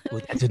 dun, dun. Oh,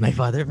 that's with my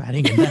father.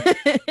 Parang ganda.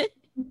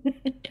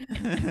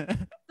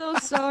 So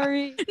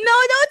sorry. No,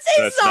 don't say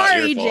That's not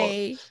sorry, your fault.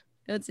 Jay.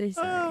 Don't say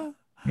sorry.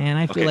 Man,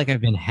 I feel Okay. like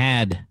I've been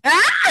had. No,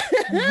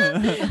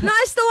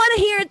 I still want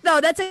to hear it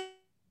though. That's a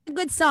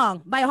good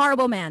song by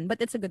Horrible Man,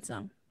 but it's a good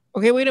song.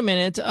 Okay, wait a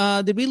minute.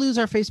 Did we lose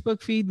our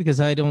Facebook feed? Because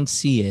I don't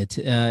see it.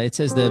 It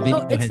says the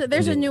video. Oh,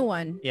 there's a new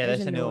one. Yeah,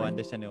 there's a new one.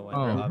 There's a new one.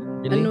 Oh, A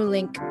really? new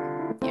link.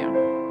 Yeah.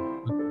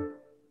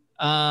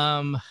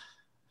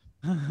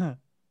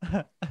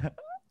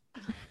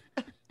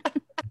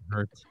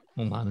 Hurt.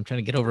 Hold on, I'm trying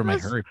to get over my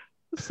hurt.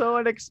 So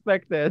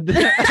unexpected.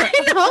 I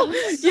know.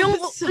 Yung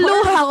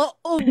luha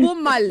ko,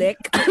 bumalik.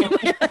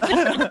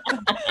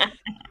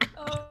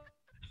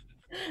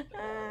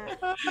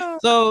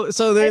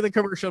 So there the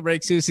commercial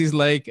break. Susie's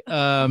like,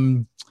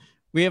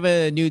 we have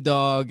a new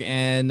dog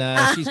and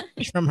she's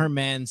fresh from her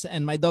mens,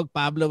 and my dog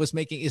Pablo was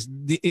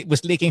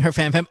licking her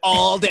fam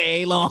all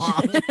day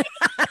long.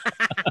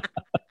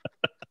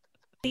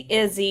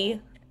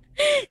 Izzy.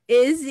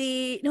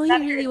 Izzy. No, he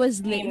That's really her was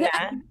name, lick.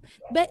 yeah.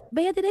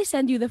 Bea, did I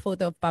send you the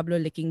photo of Pablo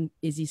licking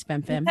Izzy's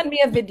fem? Send me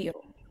a video.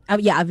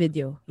 Yeah, a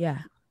video.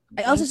 Yeah.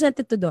 I also sent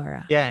it to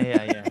Dora.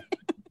 yeah.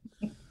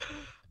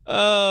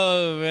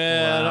 Oh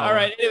man! Wow. All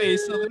right. Anyway,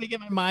 so let me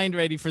get my mind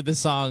ready for the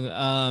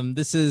song.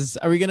 This is.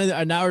 Are we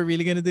gonna? Now we're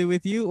really gonna do it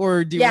with you,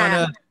 or do you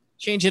Yeah. want to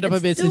change it up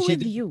Let's a bit do since you with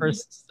did you.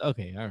 first?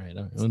 Okay. All right.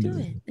 Let's do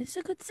it. It's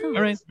a good song.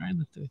 All right.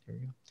 Let's do it. Here we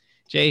go.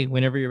 Jay,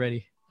 whenever you're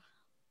ready.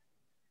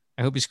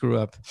 I hope you screw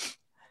up.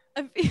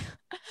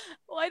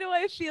 Why do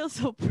I feel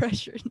so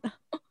pressured now?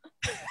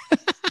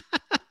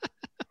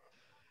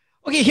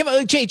 Okay,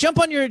 Jay, jump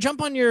on your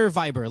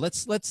Viber.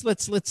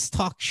 Let's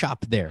talk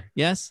shop there.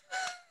 Yes.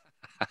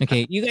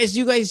 Okay,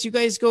 you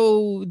guys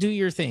go do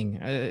your thing.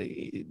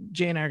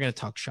 Jay and I are gonna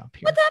talk shop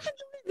here. What happened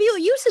to the view?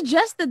 You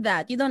suggested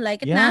that. You don't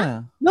like it now?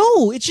 Yeah.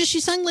 No, it's just she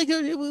sang like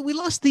we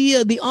lost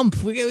the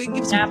umph. We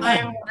give some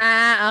time.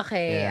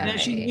 Okay. Yeah.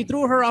 Okay. We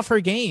threw her off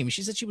her game.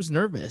 She said she was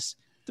nervous.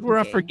 Threw her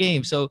off her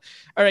game. So,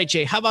 all right,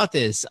 Jay, how about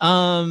this?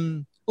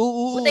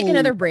 We'll take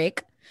another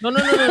break. No.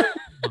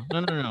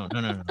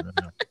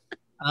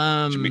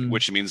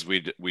 Which means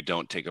we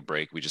don't take a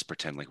break. We just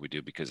pretend like we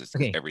do because it's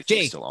Okay,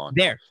 everything's Jay, still on.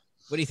 there.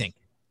 What do you think?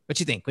 What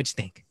you think?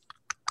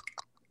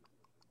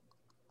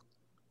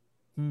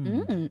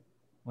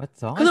 What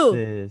song Clue.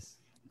 is this?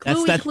 That's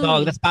Cluey.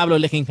 dog. That's Pablo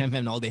licking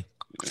fem all day.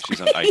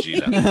 She's on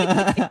IG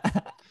now.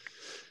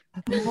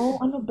 No,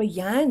 ano ba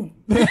yan?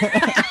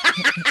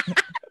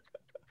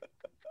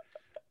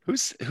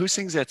 Who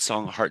sings that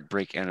song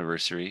 "Heartbreak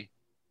Anniversary"?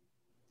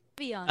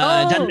 Beyond.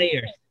 John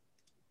Mayer.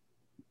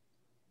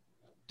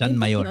 John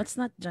Mayor. No, it's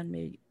not John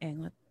Mayer.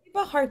 Engot.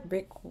 Diba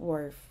Heartbreak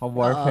Wharf? A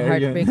warfare.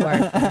 Heartbreak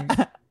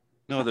Warfare.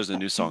 No, there's a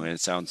new song and it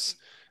sounds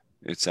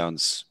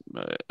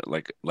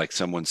like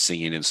someone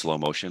singing in slow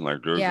motion, like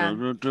Yeah.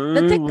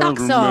 The TikTok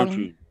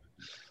song.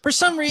 For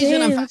some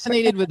reason, I'm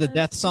fascinated with the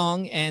death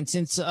song. And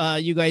since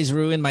you guys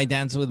ruined my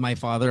Dance with My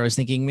Father, I was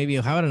thinking maybe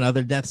how about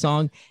another death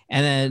song?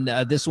 And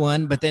then this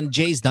one. But then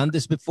Jay's done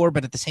this before,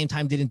 but at the same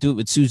time didn't do it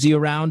with Susie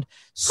around.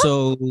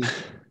 So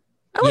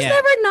I was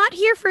never not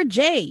here for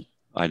Jay.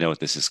 I know what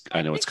this is.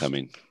 I know what's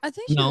coming. I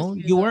think no,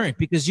 you weren't,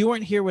 because you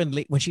weren't here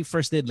when she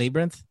first did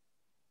Labyrinth.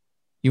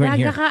 You weren't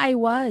here. I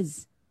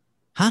was.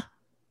 Huh?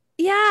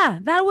 Yeah,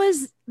 that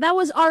was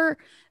our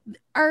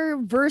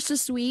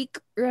versus week.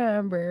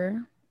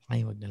 Remember?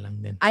 Ay, wag na lang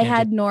din. I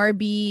had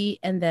Norby,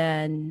 and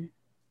then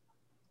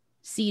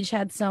Siege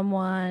had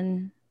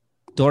someone.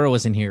 Dora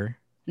wasn't here.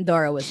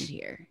 Dora wasn't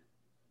here.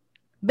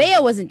 Bea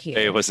wasn't here.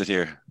 Bea wasn't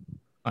here.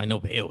 I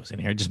know Bea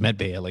wasn't here. I just met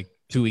Bea like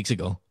 2 weeks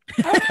ago.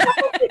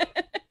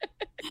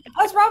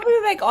 I was probably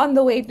like on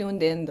the way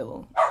tuned in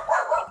though.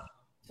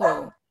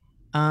 So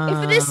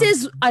if this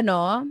is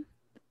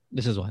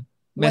this is what?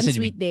 One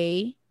Sweet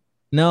Day.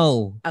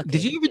 No. Okay.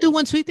 Did you ever do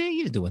One Sweet Day?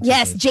 You did do One Sweet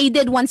Yes, Day. Jay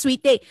did One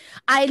Sweet Day.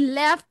 I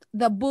left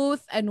the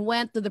booth and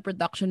went to the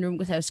production room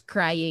because I was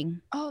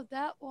crying. Oh,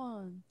 that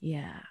one.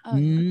 Yeah. Oh,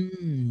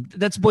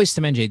 That's Boyz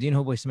II Men, Jay. Do you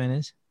know who Boyz II Men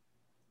is?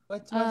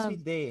 What's One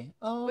Sweet Day?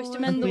 Oh, Boyz II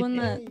Men, the one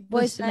that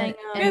Boyz II Men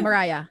and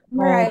Mariah.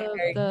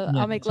 the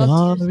I'll Make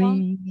Love to You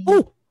song.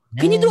 Oh,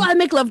 can you do I'll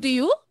Make Love to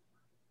You?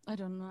 I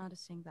don't know how to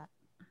sing that.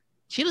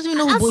 She doesn't even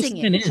know who I'll Boyz sing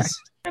II Men it. is.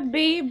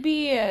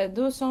 baby,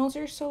 those songs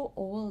are so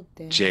old.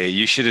 Then. Jay,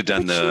 you should have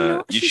done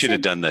But you she should have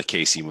said- done the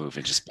Casey move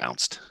and just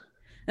bounced.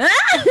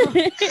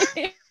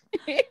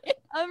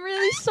 I'm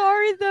really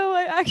sorry though.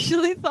 I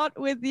actually thought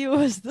With You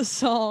was the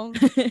song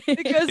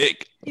because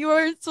you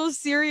weren't so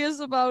serious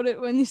about it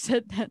when you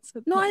said Dance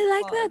with No, My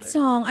I like that Father.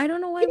 song. I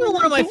don't know why. You know, we're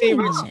one of not my doing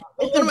favorites. it.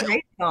 It's a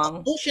great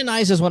song. Ocean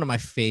Eyes is one of my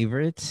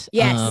favorites.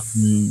 Yes.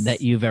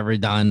 That you've ever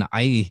done.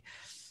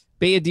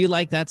 Bea, do you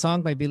like that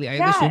song by Billie Eilish?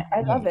 Yeah,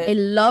 I love I it.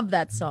 love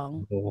that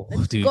song. Oh,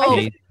 Let's dude,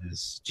 go.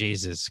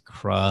 Jesus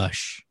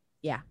crush.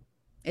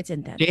 It's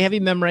intense. Jay, have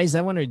you memorized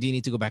that one, or do you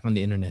need to go back on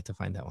the internet to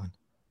find that one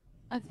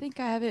I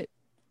think I have it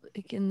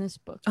like in this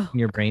book. Oh, in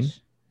your brain?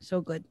 so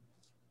good.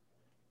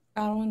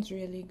 That one's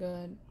really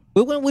good.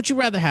 Which one would you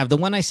rather have? The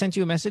one I sent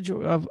you a message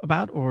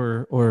about,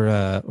 or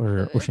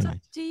It's Ocean up Eyes?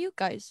 to you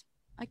guys.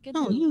 I can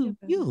No, do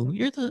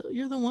you're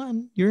the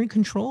one. You're in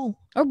control.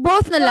 Or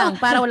both na lang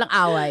para walang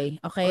away.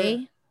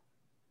 Okay?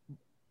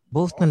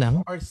 Both na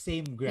lang. Or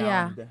same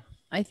ground.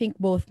 I think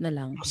both na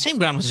lang. Same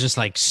Ground was just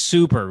like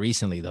super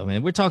recently though,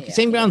 man. We're talking Yeah.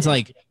 Same Ground's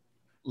like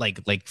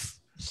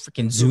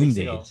freaking Zoom weeks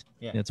ago. days.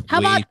 Yeah. That's How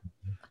way- about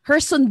Her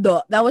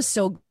Sundo? That was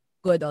so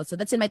good also.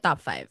 That's in my top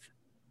 5.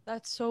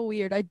 That's so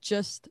weird. I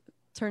just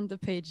turned the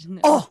page and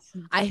it Oh,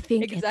 was I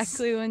think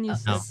exactly when you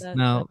no, said that.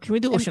 no. Can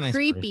we do it's Ocean Eyes?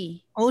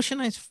 creepy. First? Ocean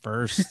Eyes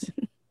first.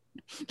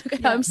 Look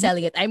at how I'm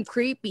selling it. I'm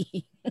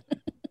creepy.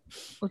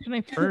 Ocean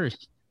Eyes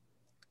first.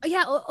 Oh,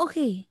 yeah,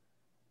 okay.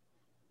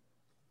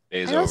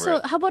 Bea's And over also,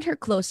 it. how about Her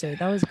Closer?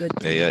 That was good.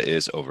 too. Bea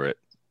is over it.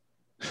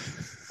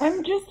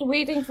 I'm just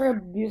waiting for a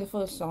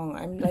beautiful song.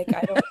 I'm like,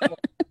 I don't know.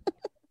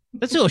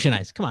 Let's do Ocean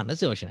Eyes. Come on, let's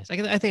do Ocean Eyes. I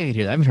think I can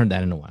hear that. I haven't heard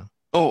that in a while.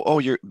 Oh,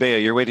 you're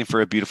waiting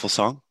for a beautiful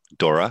song?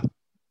 Dora.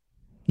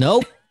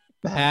 Nope.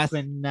 Back Pass.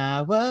 when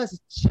I was a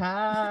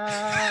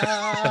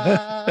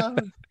child.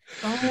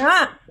 Oh,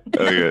 yeah.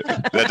 Okay.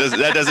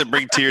 That doesn't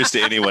bring tears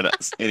to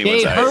anyone's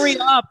Hey, eyes. hurry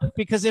up,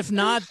 because if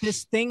not,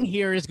 this thing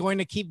here is going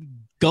to keep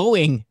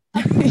going.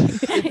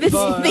 This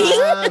But thing?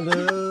 I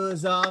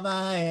lose all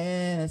my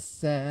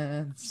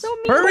innocence. So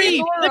mean Hurry!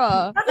 to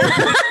Nora.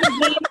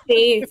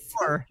 Face.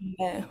 Flip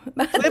Yeah.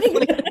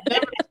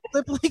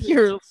 flip like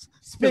you're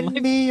Spin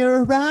me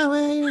around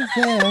when you're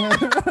there.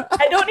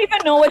 I don't even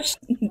know what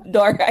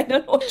Dora. I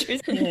don't know what you're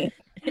singing.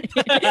 It's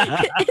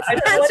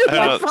Dance with I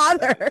My don't-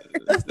 Father.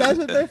 That's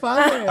with my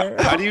father.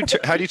 How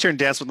do you turn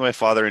Dance with My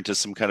Father into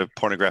some kind of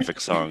pornographic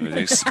song?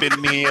 You spin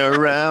me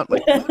around.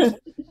 Like,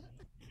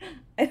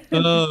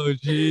 Oh,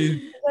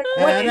 geez. Like,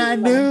 what And is I that?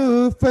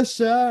 knew for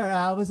sure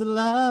I was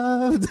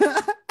loved.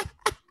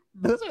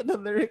 Those are the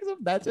lyrics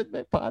of Dance with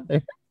My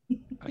Father.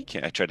 I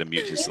can't. I tried to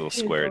mute his little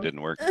square. It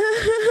didn't work.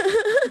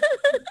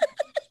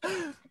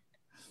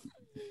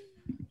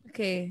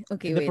 Okay, In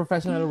the wait.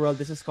 professional world,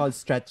 this is called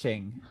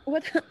stretching.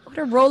 What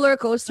a roller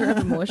coaster of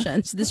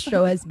emotions this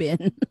show has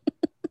been.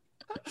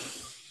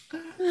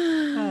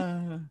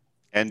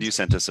 And you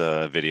sent us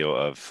a video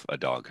of a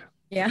dog.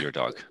 Yeah. Your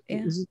dog.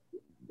 Yeah.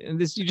 And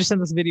this, you just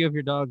sent us a video of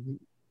your dog.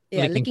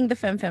 Yeah, Licking. licking the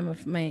fem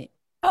of my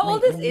How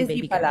old my is own Izzy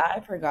baby pala? girl. I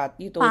forgot.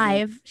 You told me.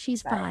 5.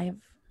 She's 5.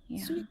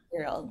 Yeah. Sweet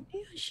girl.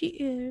 Yeah, she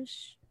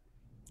is.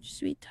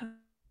 Sweetheart.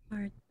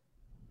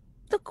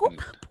 The poor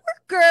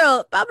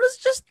girl. Pablo's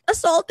just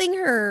assaulting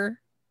her.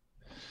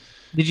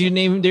 Did you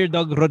name their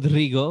dog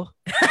Rodrigo?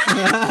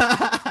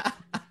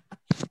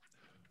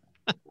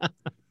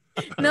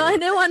 No, I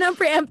didn't want to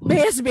preempt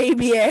Bea's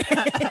baby eh.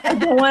 I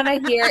don't want to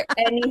hear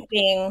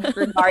anything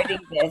regarding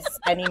this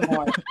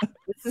anymore.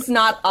 This is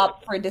not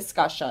up for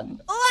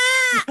discussion.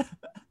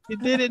 You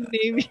didn't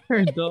name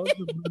your dog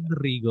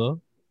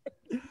Rodrigo.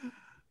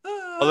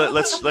 Well,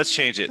 let's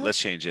change it. Let's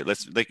change it.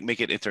 Let's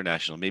make it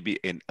international. Maybe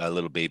in a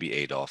little baby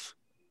Adolf.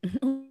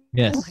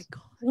 Yes. Oh my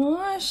god.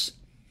 Gosh,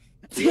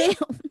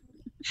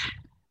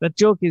 That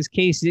joke is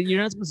case.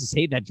 You're not supposed to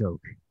say that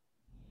joke.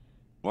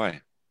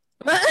 Why?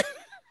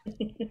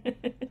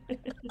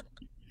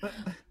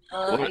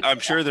 Well, I'm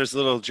sure there's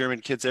little German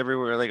kids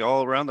everywhere, like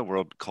all around the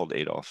world, called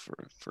Adolf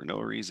for no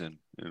reason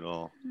at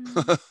all.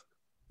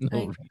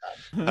 No.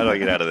 How do I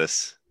get out of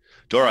this?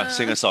 Dora,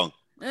 sing a song.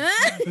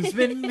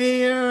 Spin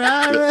me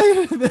around.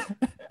 Look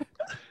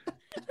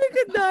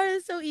at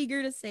Dara, so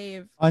eager to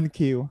save. On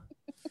cue.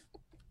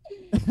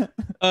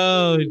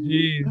 Oh,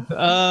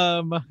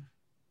 jeez.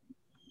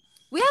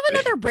 We have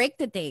another break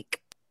to take.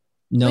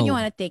 No. When you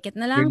want to take it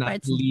na lang. We're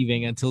not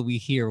leaving until we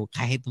hear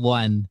kahit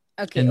one.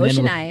 Okay, And then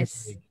Ocean we'll-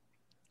 Eyes.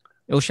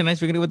 Ocean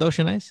Eyes? We're going to go with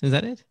Ocean Eyes? Is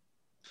that it?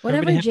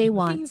 Whatever Everybody Jay happy?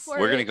 wants.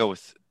 We're gonna go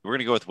with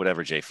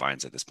whatever Jay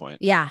finds at this point.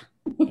 Yeah.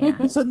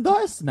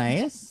 Sundo is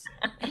nice.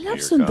 I love Here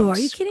Sundo. Are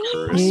comes you kidding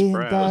me? Chris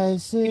Brown.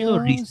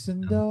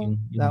 Sundo.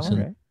 That one,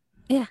 right?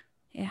 Yeah.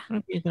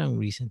 Parang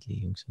recently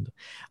yung Sundo.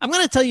 I'm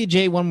going to tell you,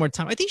 Jay, one more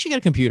time. I think she got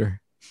a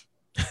computer.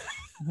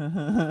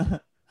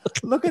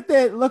 Look at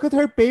it. Look at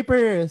her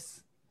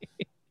papers.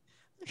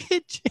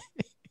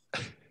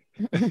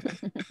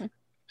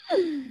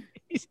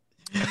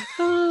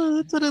 Oh,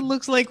 that's what it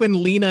looks like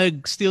when Lena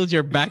steals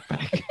your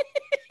backpack.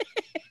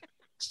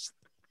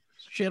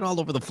 Shit all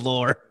over the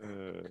floor.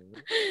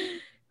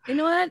 You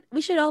know what?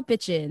 We should all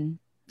pitch in.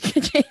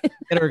 Get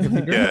her a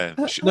computer. Yeah.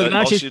 Look, now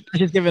all she's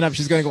giving up.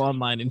 She's going to go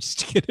online and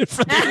just get it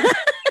from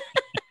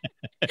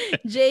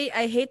Jay,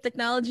 I hate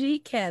technology.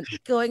 Can't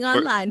going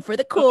online for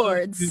the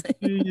chords.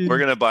 we're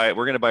gonna buy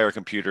her a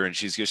computer, and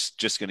she's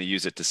just gonna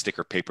use it to stick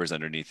her papers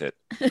underneath it.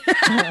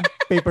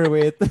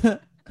 Paperweight.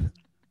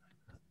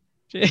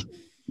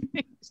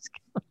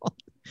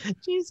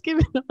 She's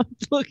giving up.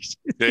 Look.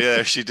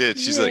 Yeah, she did.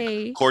 She's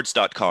Yay. like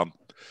chords.com.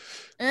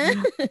 Jay,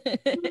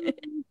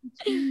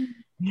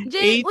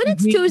 Eight when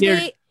it's meter.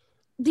 Tuesday,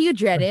 do you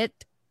dread it?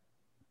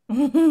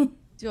 Do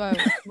I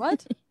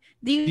what?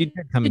 Do you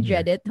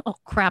dread it? Oh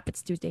crap!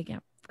 It's Tuesday again.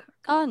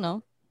 Oh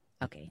no.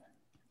 Okay,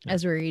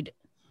 as worried.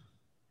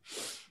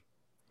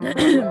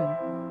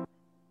 Oh.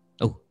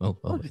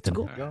 Let's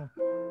go. Go.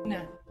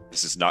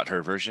 This is not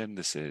her version.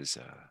 This is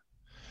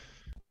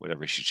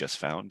whatever she just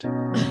found.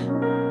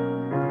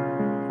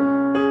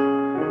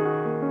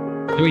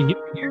 Wait, you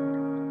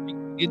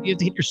have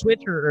to hit your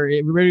switch, or are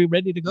you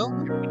ready to go?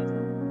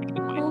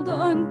 Hold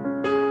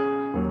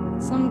on.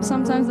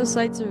 Sometimes the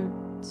sites are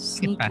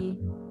sneaky.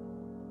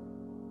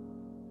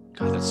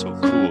 God, that's so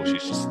cool.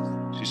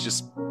 She's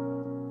just.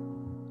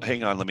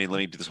 Hang on, let me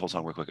do this whole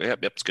song real quick. Yep,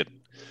 it's good.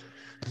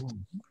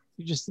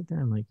 You just sit there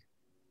and like,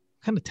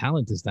 what kind of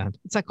talent is that?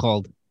 What's that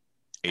called?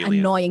 Alien.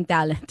 Annoying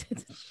talent.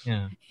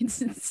 Yeah,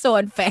 It's so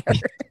unfair.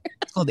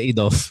 it's called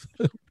Adolf.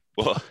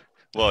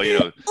 Well, you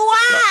know,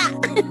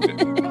 Wow!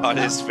 not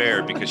as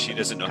fair because she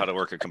doesn't know how to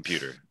work a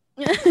computer.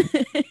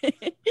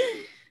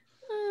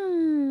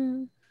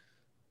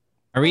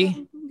 Are we?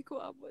 Hindi ko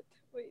abot.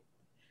 Wait.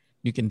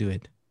 You can do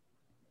it.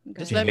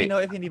 Just let me know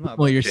if hindi mo.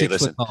 Well, you're Okay, 6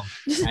 foot listen. tall.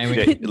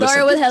 Okay, Dora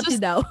listen. will help you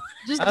now.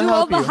 Just I'll do all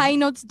help the you. high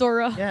notes,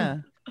 Dora. Yeah.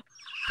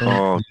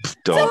 Oh,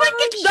 don't. Someone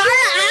kick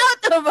Dora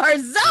out of our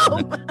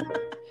Zoom.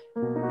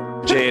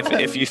 Jay,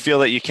 if you feel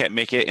that you can't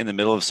make it in the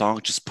middle of a song,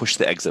 just push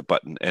the exit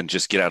button and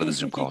just get out of the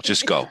Zoom call.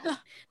 Just go.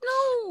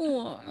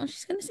 No,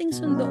 she's gonna sing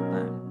Sundo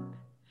pa.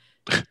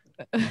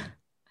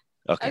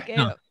 Okay. Okay.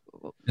 No.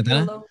 Ito na?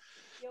 YOLO.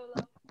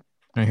 All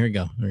right, here we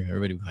go.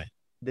 Everybody be quiet.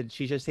 Did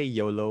she just say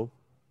YOLO?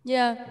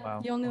 Yeah.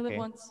 Wow, You only okay. live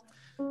once.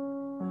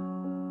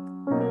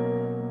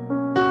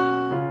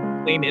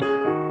 Clean it.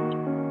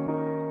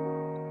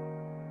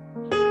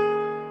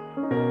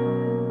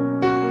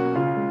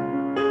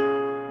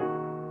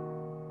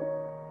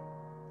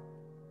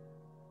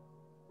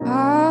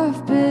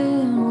 I've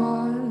been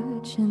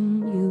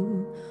watching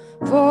you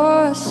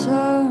for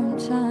some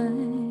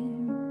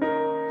time.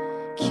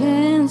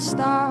 Can't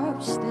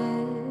stop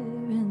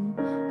staring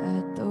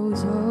at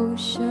those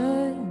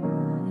ocean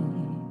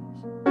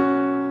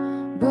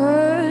eyes.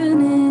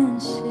 Burning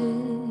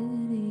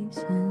cities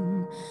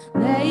and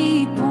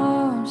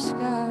napalm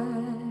skies.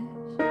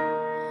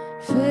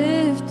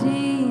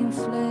 15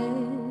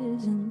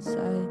 flares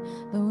inside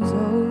those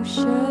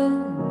ocean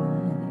eyes.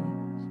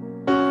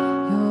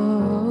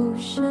 Your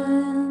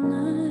ocean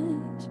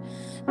eyes,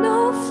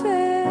 no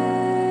fair.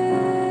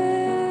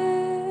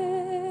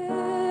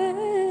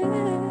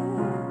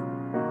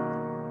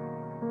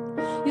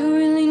 You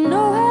really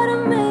know how to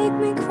make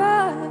me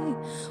cry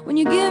when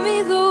you give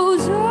me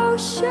those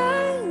ocean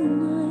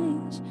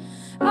eyes.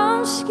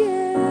 I'm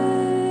scared.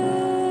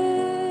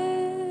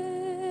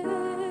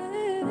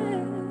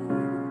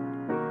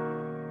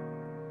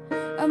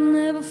 I've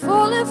never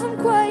fallen from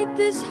quite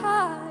this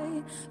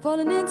high,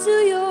 falling into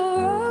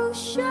your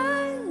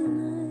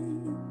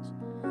ocean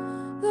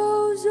eyes,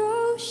 those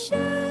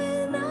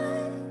ocean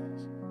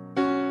eyes.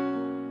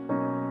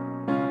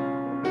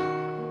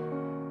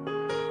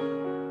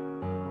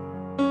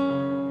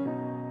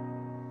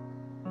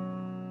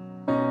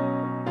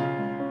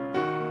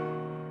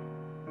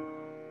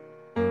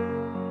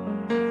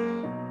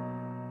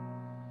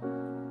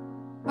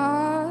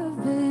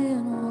 I've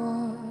been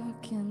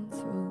walking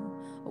through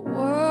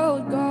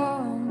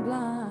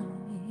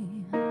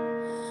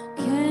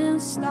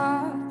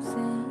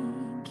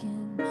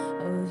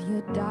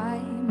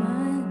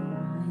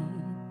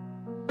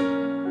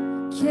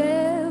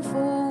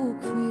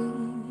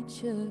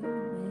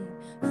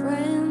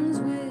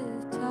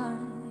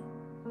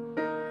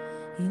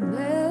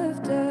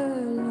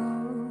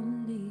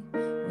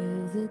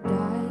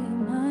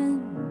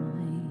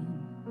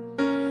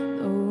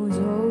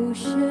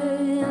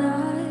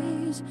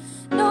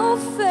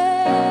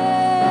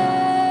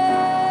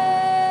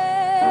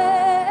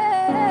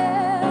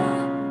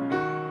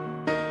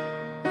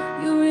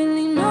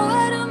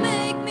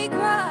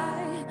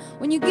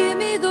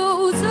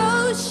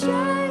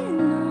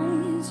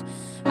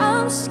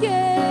I'm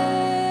scared.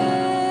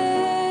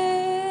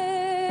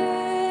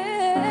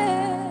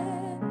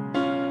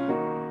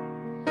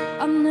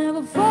 I'm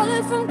never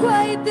falling from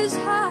quite this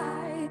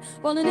high,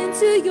 falling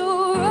into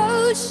your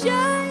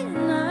ocean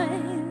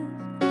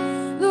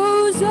eyes,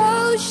 those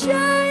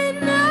ocean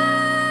eyes.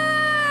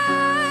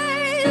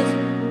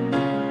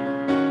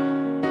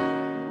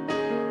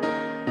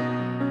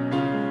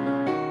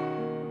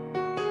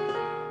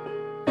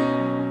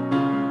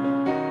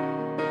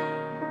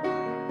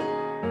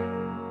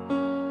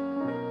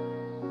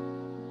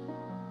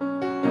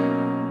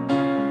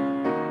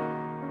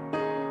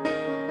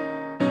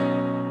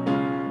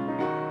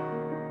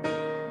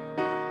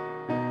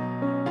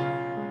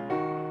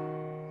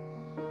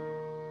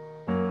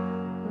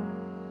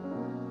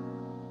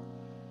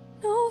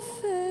 No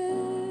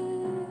fair.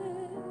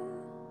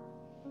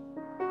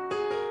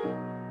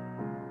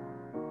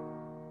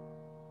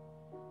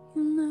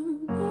 You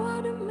never know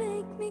how to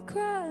make me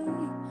cry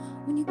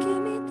when you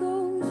give me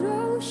those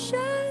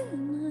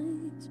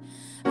ocean nights.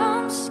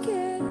 I'm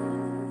scared.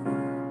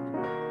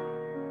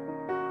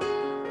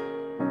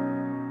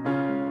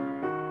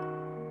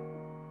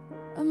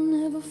 I'm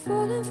never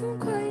falling from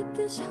quite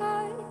this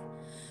high,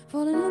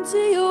 falling into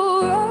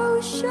your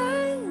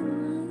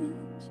ocean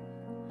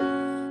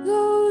nights,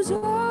 those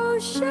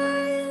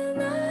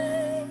ocean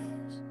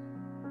eyes.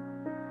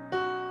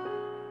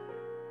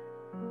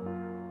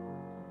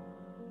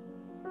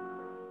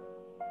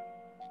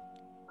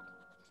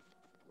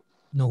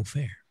 No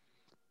fair.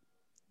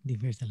 Hindi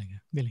fair talaga.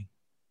 Galing.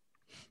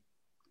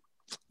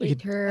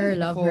 Hate her,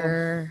 love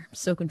her. I'm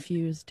so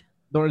confused.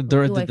 Dora What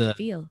do did I the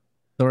feel?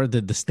 Dora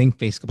did the stink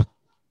face.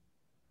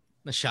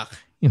 Na shock.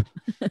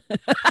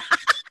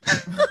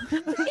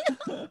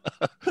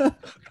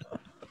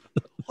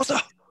 What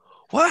the?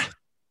 What?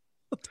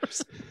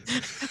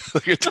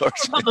 Look at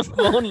Doris. On the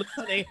phone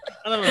listening.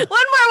 I don't know.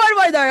 One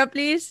more, Dora,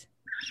 please.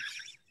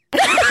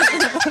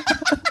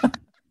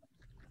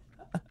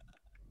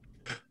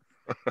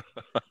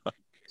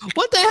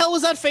 What the hell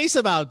was that face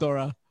about,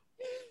 Dora?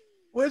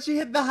 When she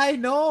hit the high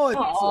note.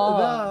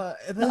 Oh,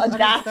 The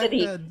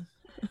audacity. unexpected.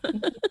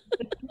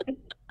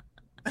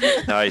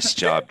 Nice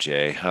job,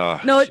 Jay. Oh,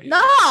 No, geez.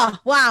 no.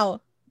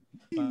 Wow.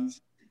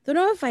 Don't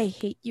know if I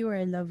hate you or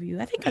I love you.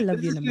 I think I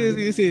love you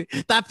naman. See,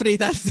 top 3,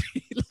 top 3.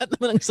 Lahat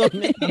naman ng song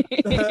na yun.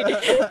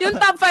 Yung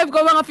top 5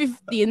 ko, mga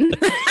 15.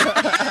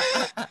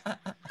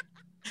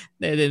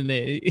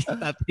 Hindi.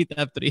 Top 3,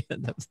 top 3.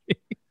 Top 3.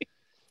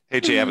 Hey,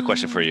 Jay, I have a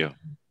question for you.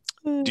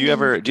 Do you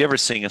ever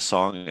sing a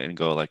song and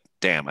go like,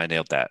 "Damn, I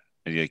nailed that,"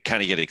 and you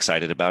kind of get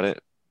excited about it?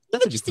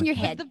 That's a Just good in your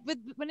question. head.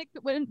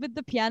 With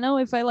the piano,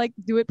 if I like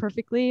do it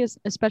perfectly,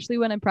 especially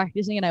when I'm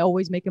practicing and I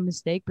always make a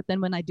mistake, but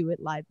then when I do it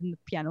live and the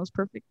piano's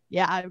perfect,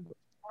 yeah,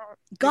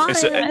 God.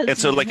 And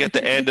so, like at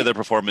the end of the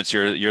performance,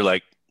 you're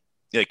like,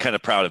 kind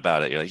of proud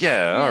about it. You're like,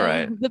 yeah, all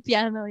right. The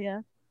piano,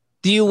 yeah.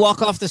 Do you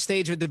walk off the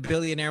stage with the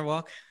billionaire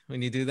walk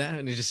when you do that?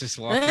 And you just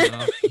walking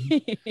off?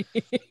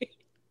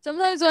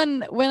 Sometimes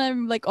when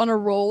I'm like on a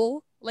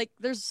roll, like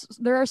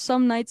there are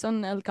some nights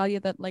on El Calle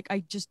that like I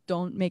just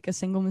don't make a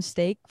single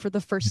mistake for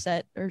the first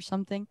set or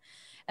something,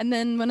 and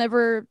then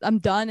whenever I'm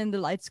done and the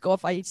lights go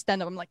off, I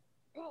stand up. I'm like,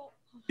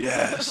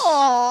 Yes.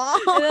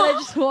 and then I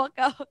just walk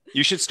out.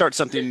 You should start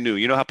something new.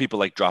 You know how people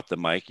like drop the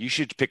mic? You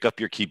should pick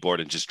up your keyboard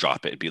and just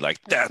drop it and be like,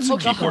 "That's a Oh,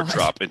 keyboard God.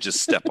 drop," and just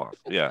step on.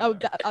 Yeah.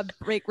 I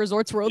break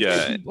Resorts World.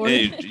 Yeah. keyboard.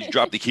 And you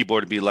drop the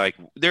keyboard and be like,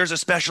 "There's a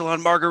special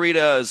on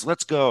margaritas.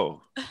 Let's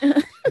go."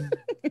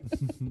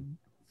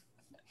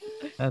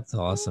 That's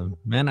awesome,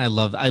 man. I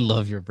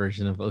love your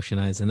version of Ocean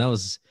Eyes, and that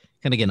was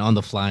kind of getting on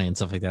the fly and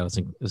stuff like that.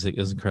 It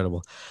was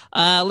incredible.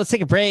 Let's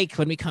take a break.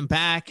 When we come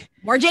back,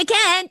 More J.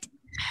 Kent.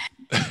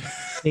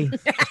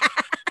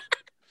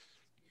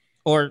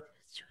 or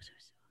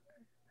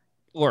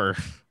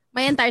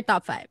My entire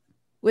top 5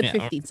 with Yeah.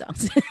 15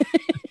 songs.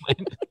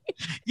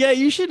 yeah,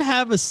 you should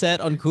have a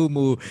set on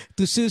Kumu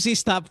to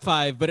Susie's top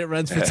 5, but it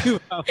runs for 2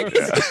 hours.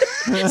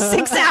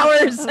 6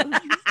 hours.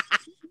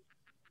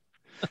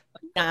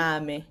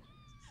 Dami.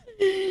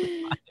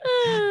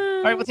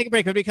 All right, we'll take a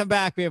break. When we come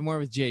back, we have more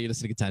with Jay. You're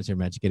listening to Good Times here,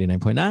 Magic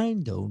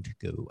 89.9. Don't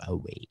go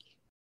away.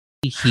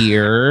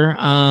 Here,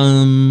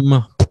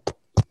 My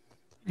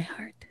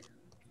heart.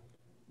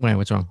 wait,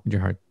 what's wrong with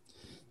your heart?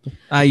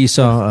 You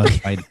saw a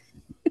spider.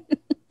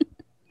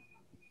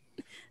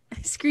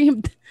 I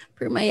screamed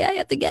for my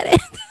yaya to get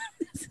it.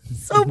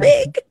 So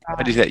big.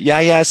 What is that?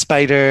 Yeah,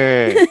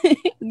 spider.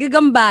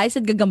 Gagamba. I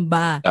said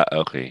gagamba.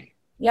 Okay.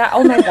 Yeah,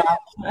 oh my gosh.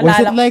 Was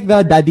it like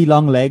the daddy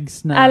long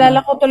legs? Na...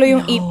 Alala ko tuloy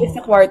yung ipis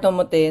sa kwarto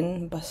mo,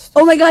 Tin. Basta.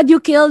 Oh my God,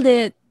 you killed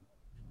it.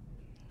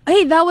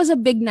 Hey, that was a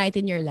big night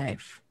in your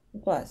life.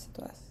 It was.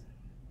 There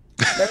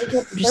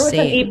was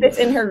an saying. ipis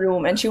in her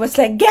room and she was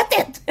like, "Get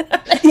it!"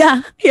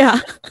 Yeah.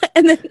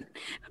 And then,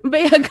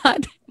 Bea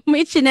got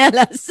may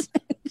chinelas.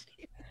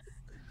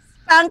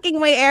 Spanking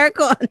my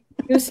aircon.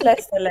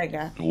 Useless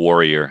talaga.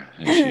 Warrior.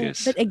 And she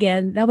is. But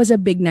again, that was a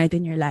big night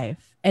in your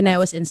life. And I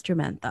was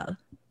instrumental.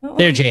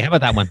 There, Jay. How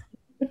about that one?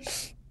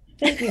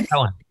 That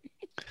one.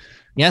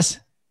 Yes?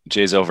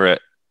 Jay's over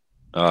it.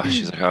 Oh,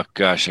 she's like, oh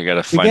gosh, I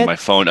gotta find my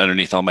phone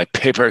underneath all my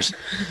papers.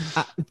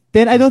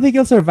 Then I don't think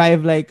you'll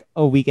survive like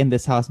a week in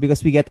this house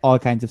because we get all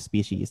kinds of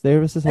species. There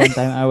was this one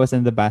time I was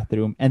in the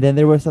bathroom and then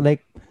there was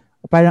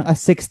parang a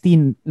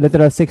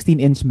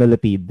 16-inch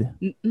millipede.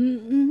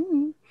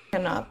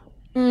 Cannot.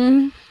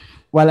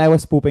 While I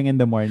was pooping in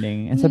the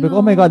morning. And sabi ko,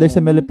 oh my God, there's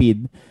a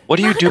millipede. What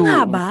do you do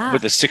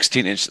with a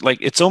 16-inch? Like,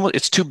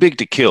 it's too big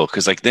to kill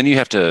because like then you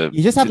have to...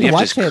 You just have to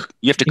watch it.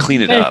 You have to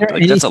clean it up.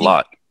 Like, that's a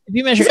lot. If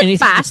you measure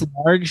anything that's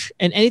large,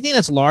 and anything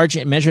that's large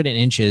and measured in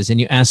inches, and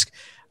you ask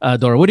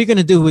Dora, what are you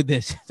going to do with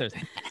this?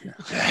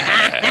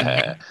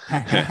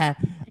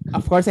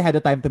 Of course, I had the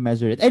time to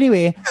measure it.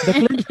 Anyway, the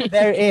clip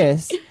there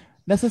is,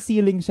 nasa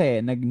ceiling siya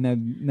eh.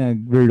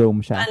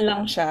 Nag-roam siya.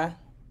 Lang siya.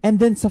 And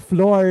then sa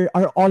floor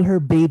are all her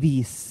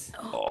babies.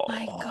 Oh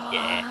my God.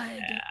 Yeah.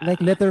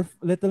 Like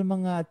little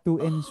mga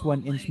 2-inch,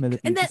 1-inch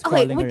millipedes. And then,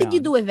 okay, what did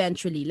you do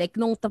eventually? Like,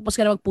 nung tapos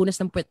ka na magpunas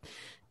ng puwet,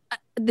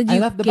 did you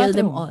kill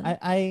them all?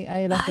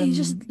 I left them. You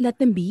just let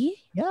them be?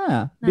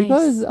 Yeah. Nice.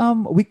 Because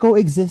we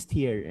coexist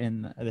here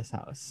in this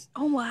house.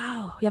 Oh,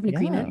 wow. You have an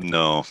agreement?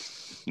 No.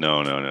 You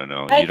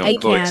I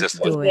don't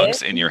coexist with do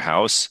bugs in your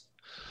house.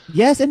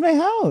 Yes, in my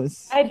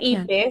house. I'd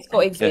eat this.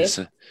 Coexist.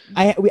 Yes.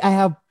 I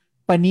have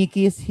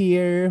panikis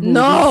here. Who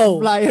No!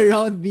 Fly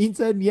around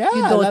minsan. Yeah.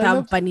 You don't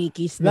have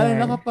panikis there. Lalo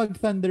na kapag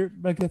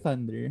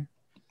magka-thunder.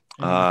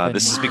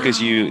 This is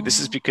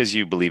because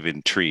you believe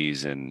in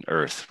trees and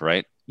earth,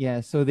 right?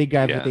 Yeah, so they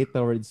gravitate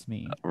towards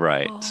me.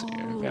 Right. So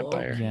you're a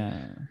vampire.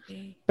 Yeah.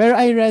 Pero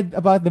I read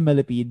about the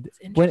millipede.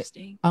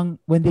 Interesting.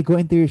 When they go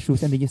into your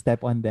shoes and then you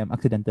step on them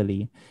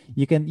accidentally,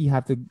 you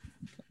have to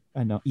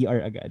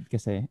ER agad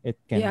kasi it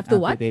can You have to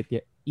what?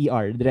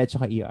 ER, diretso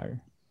ka ER.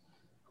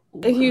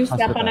 If you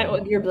step on it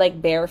with your like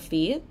bare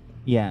feet?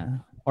 Yeah.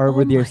 Or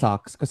with your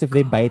socks. Because if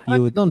they bite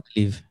you... I don't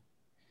believe.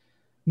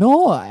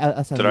 No.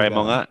 Try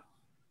mo nga.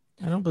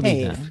 I don't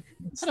believe that.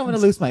 I don't want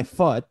to lose my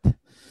foot.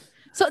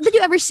 So, did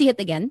you ever see it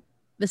again?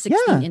 The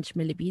 16-inch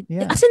millipede?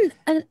 Yeah. As in,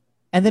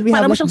 and then we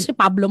have parang siyang si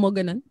Pablo mo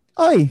ganun.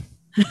 Oy!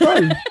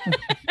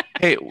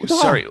 Hey,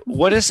 sorry.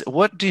 What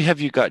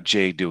have you got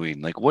Jay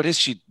doing? Like, what is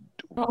she...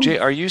 Jay,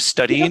 are you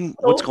studying?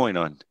 What's going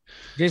on?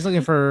 Jay's looking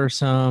for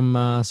some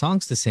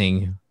songs to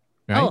sing,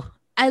 right? Oh,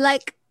 I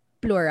like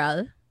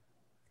plural.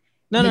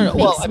 No.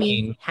 Well, I makes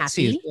me mean, happy.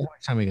 See, how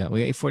much time we got?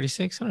 We got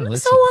 8:46. I don't know.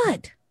 So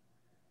what?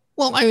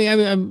 Well, I mean,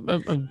 I'm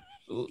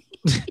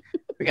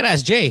we gotta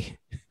ask Jay.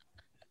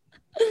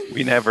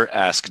 We never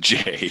ask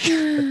Jay.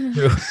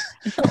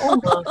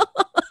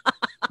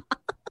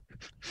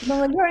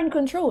 No, you're in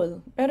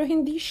control. Pero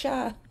hindi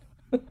siya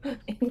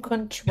in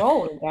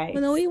control, guys.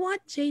 No, we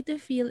want Jay to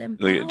feel Look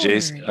empowered.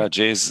 at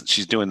Jay's.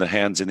 She's doing the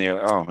hands in the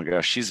air. Oh my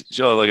gosh,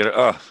 look at her.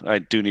 Oh, I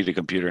do need a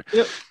computer.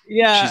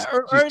 Yeah, she's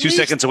 2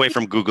 seconds away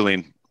from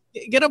Googling.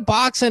 Get a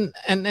box and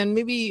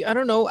maybe, I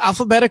don't know,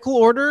 alphabetical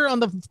order on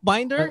the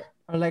binder.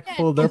 Or like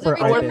folder for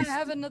artists. I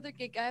have another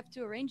gig. I have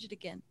to arrange it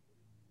again.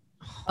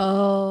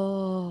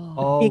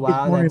 Oh. Make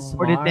wow, it more that's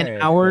important than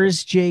smart.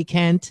 ours, Jay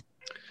Kent.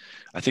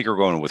 I think we're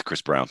going with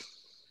Chris Brown.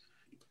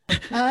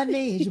 I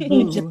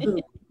need you, boo.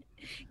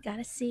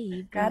 Gotta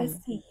see. Gotta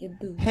see you,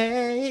 boo.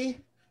 Hey.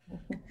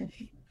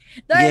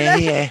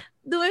 Yeah.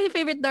 Do my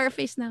favorite Dora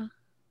face now.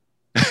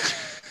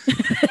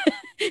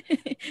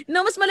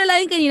 No, mas malala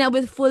yung kanina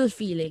with full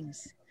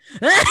feelings.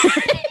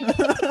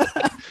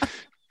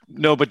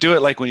 No, but do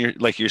it like when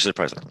you're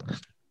surprised.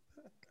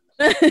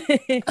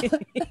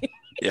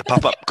 Yeah,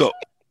 pop up, go.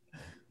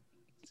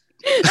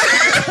 It's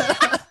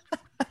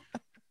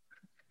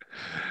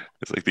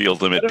like the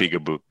ultimate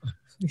peekaboo.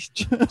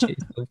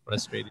 Jay's so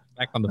frustrated.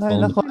 Back on the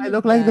phone. I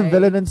look like the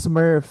villain in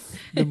Smurf,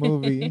 the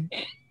movie.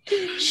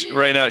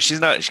 Right now,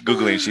 she's not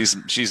Googling.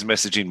 She's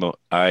messaging Mo.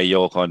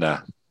 Ayoko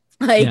na.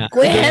 I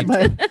quit.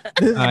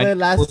 This is my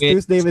last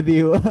Tuesday with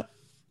you.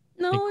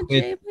 No,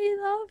 Jay, we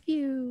love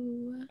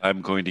you.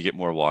 I'm going to get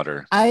more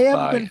water. I am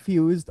Bye.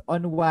 confused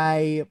on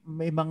why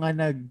may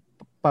mga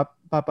what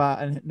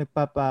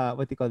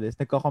do you call this?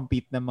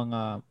 Nagko-compete na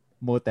mga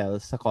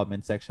motels sa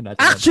comment section natin.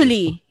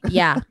 Actually,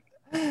 yeah.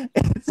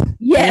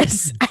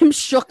 Yes, I'm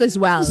shook as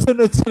well.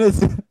 Sunod.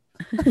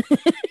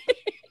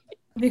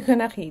 Hindi ko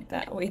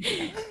nakita.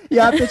 Wait.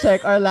 You have to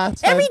check our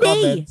last Every 5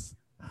 day. comments.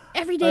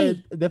 Every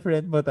day. Are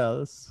different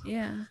motels.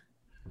 Yeah.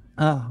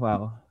 Ah,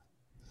 wow.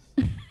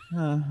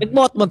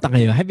 Nagmot-mot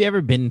kayo. Have you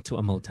ever been to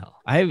a motel?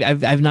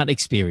 I've not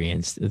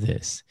experienced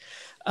this.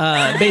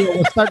 Babe,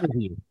 we'll start with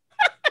you.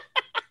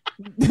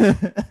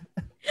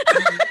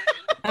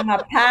 I'm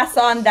gonna pass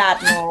on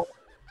that, Mo.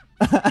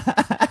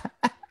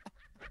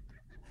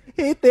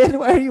 Hey, Tin,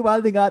 why are you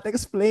wilding out?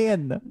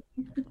 Explain.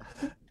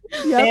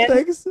 Yeah,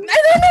 thanks. I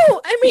don't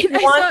know. I mean,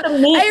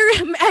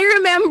 I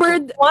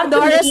remembered Want to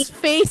Dora's meet-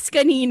 face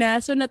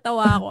kanina, so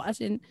natawa ako.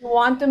 As in, You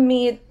want to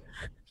meet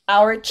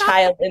our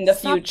child in the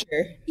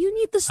future. you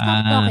need to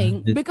stop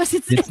talking because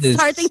it's this is-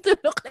 starting to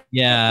look like...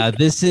 Yeah,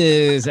 this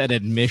is an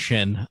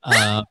admission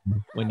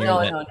when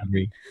you're that No.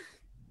 hungry.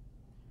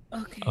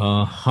 Okay.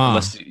 Uh-huh.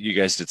 Unless you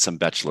guys did some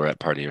bachelorette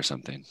party or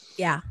something.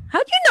 Yeah.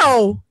 How'd you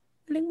know?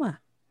 Galing mo.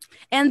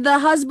 And the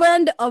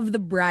husband of the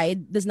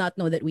bride does not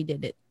know that we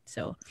did it.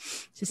 So,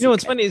 you know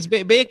what's funny is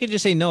Bea could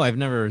just say, no, I've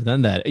never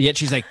done that. Yet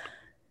she's like,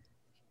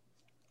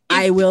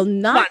 I will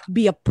not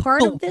be a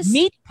part of this.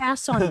 Meat?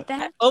 Pass on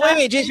that. Oh,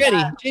 wait, Jay's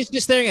ready. Jay's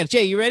just staring at it.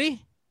 Jay, you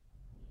ready?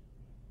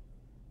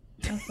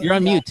 You're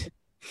on mute.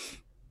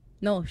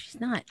 No, she's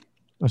not.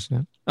 Oh, she's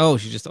not. Oh,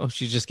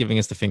 she's just giving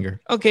us the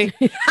finger. Okay.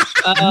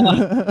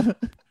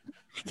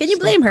 Can you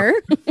blame her?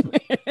 You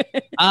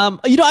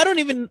know, I don't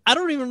even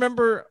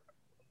remember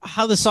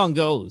how the song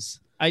goes.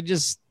 I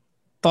just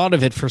thought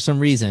of it for some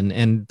reason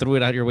and threw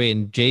it out your way,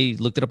 and Jay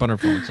looked it up on her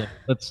phone. So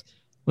let's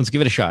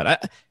give it a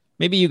shot.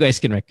 Maybe you guys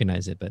can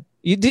recognize it, but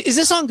is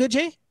this song good,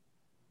 Jay?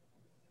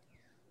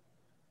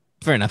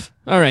 Fair enough.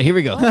 All right, here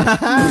we go.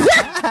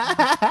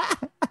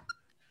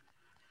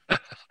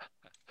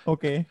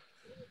 Okay,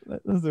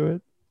 let's do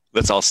it.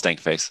 Let's all stank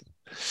face.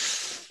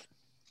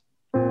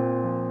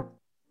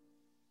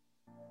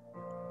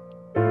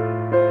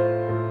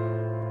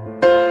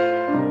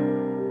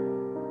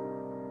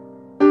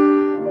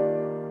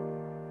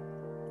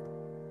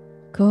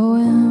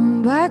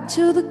 Going back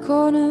to the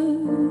corner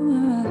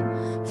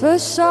where I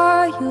first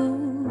saw you.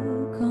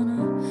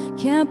 Gonna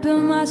camp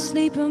in my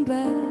sleeping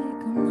bag.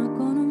 I'm not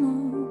gonna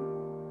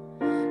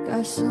move.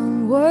 Got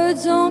some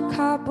words on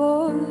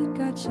cardboard.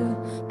 Got your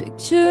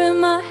picture in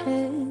my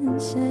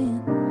head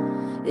saying,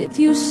 if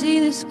you see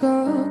this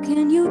girl,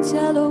 can you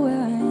tell her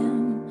where I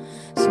am?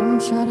 Some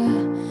try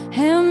to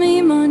hand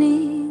me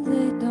money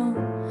they don't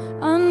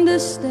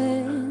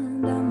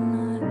understand.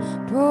 I'm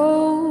not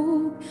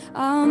broke,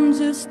 I'm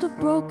just a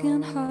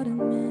broken-hearted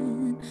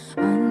man.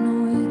 I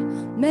know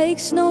it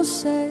makes no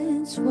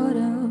sense, what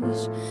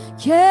else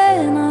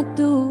can I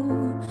do?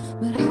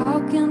 But how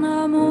can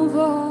I move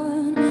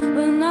on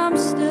when I'm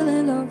still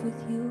in love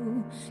with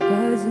you?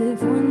 'Cause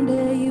if one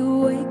day you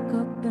wake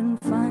up and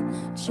find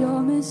that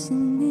you're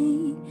missing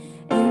me,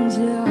 and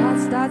your heart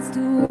starts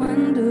to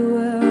wonder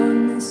where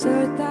on this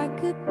earth I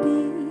could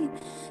be,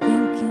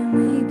 thinking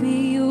maybe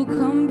you'll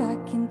come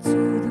back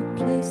into the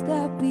place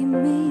that we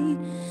meet,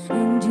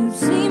 and you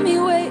see me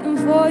waiting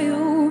for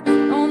you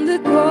on the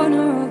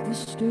corner of the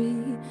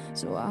street.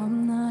 So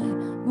I'm not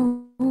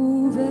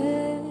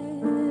moving,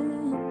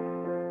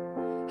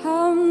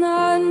 I'm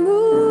not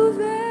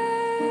moving,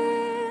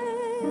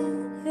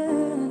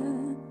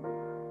 yeah.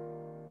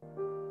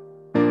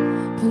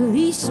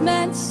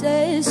 Policeman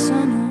says,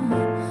 son, I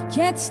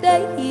can't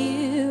stay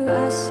here.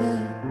 I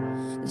said,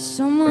 there's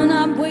someone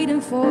I'm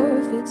waiting for.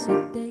 If it's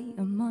a day,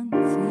 a month,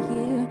 a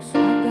year,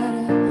 I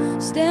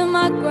gotta stand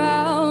my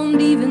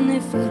ground, even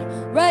if it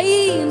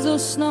rains or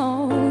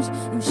snows.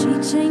 If she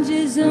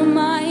changes her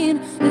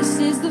mind, this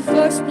is the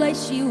first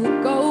place she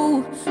would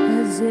go.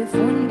 'Cause if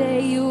one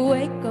day you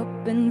wake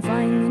up and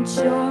find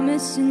that you're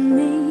missing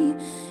me,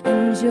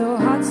 and your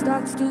heart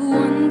starts to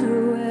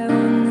wonder where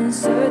on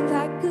this earth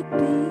I could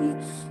be,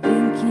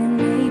 thinking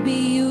maybe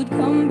you'd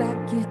come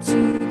back here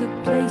to the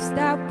place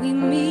that we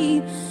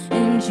meet,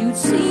 and you'd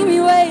see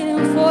me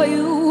waiting for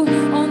you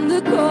on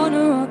the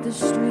corner of the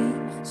street.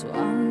 So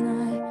I'm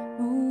not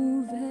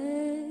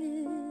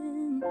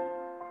moving,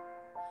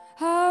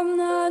 I'm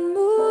not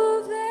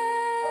moving,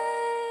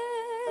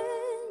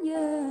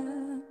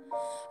 yeah.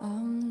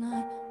 I'm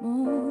not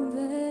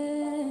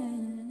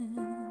moving,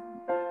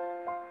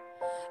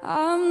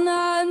 I'm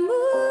not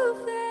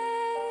moving,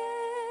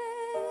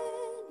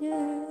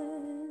 yeah.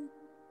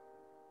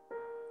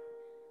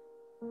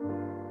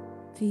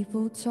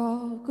 People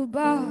talk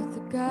about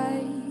the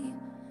guy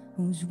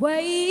who's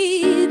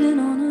waiting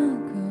on a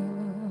girl.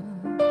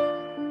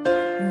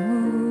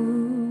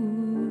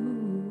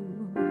 Ooh.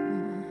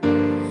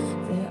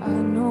 There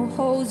are no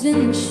holes in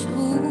his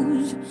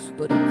shoes,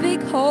 but a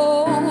big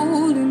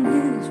hole in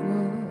his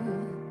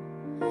world.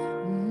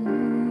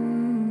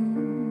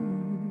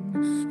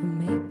 But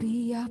maybe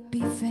I'll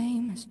be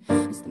famous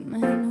as the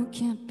man who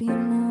can't be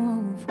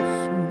moved.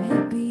 And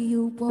maybe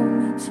you want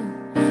me to,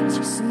 but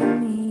you see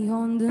me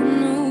on the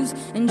news,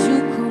 and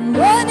you come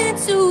running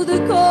to the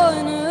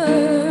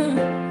corner,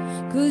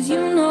 'cause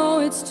you know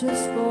it's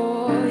just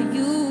for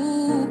you.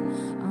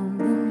 I'm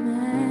the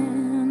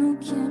man who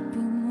can't be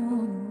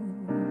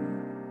moved,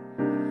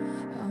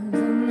 I'm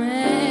the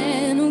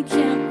man who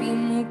can't be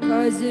moved.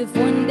 'Cause if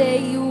one day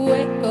you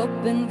wake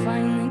up and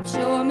find that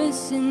you're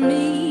missing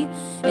me,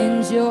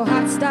 and your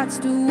heart starts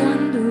to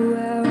wonder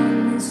where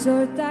on this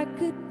earth I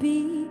could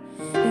be,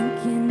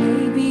 thinking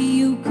maybe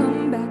you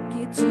come back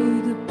here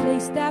to the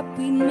place that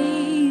we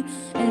meet,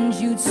 and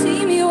you'd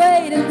see me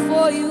waiting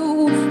for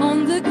you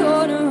on the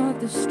corner of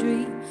the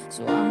street.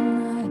 So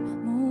I'm not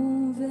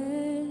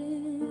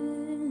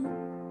moving,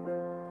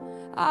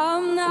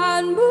 I'm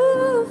not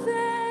moving,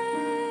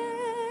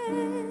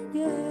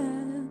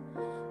 yeah.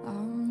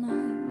 I'm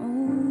not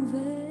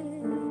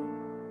moving,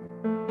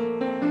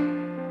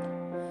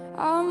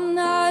 I'm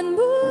not moving.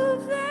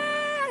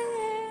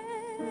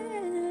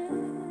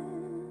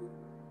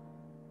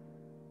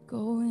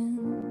 Going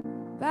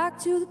back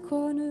to the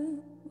corner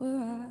where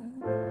I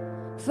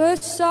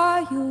first saw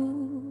you.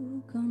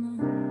 Gonna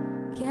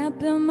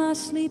camp in my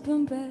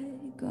sleeping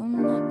bag,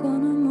 I'm not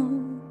gonna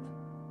move.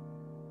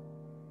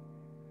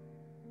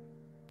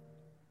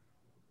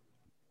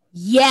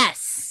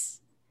 Yes.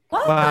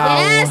 Wow.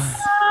 Yes.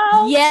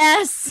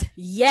 Yes.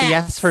 Yes.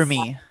 Yes for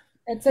me.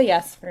 It's a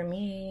yes for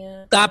me.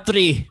 Top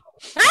 3.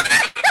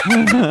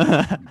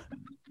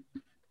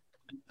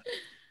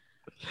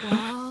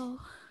 Wow.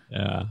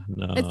 Yeah,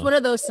 no. It's one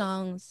of those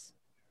songs.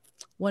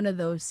 One of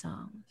those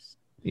songs.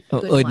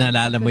 Oh, Good one.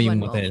 naalala mo Good yung one,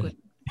 Mo. motel.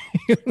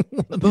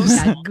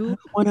 Good.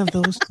 One of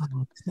those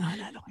songs.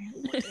 Naalala ko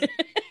yung motel.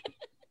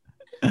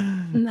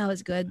 That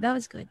was good. That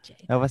was good, Jay.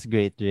 That was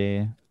great,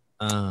 Jay.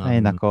 Ay,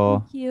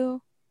 nako. Thank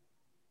you.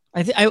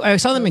 I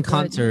saw them So in good.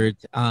 concert.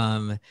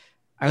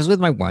 I was with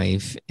my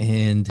wife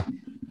and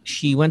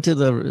she went to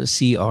the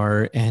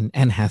CR and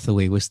Anne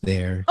Hathaway was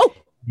there. Oh!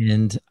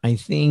 And I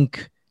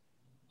think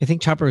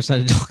Chopper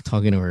started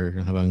talking to her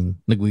habang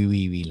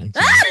nagwiwiwi lang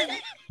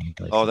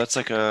siya. Oh, that's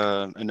like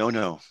a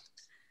no-no.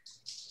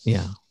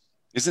 Yeah.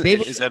 Isn't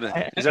Babe, is that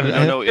I- a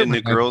I- no-no in the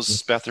I-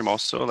 girls' bathroom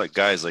also? Like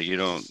guys, like you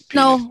don't. pee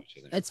No. next to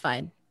each other. It's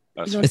fine.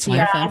 That's You don't It's see fine.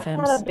 our Yeah, fan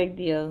it's not a films. big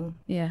deal.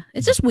 Yeah.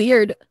 It's just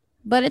weird,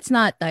 but it's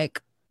not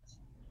like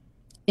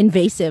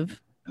invasive.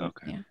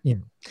 okay.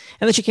 And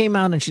then she came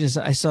out and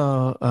I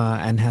saw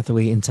Anne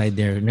Hathaway inside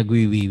there,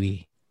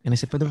 nagwiwiwi. And I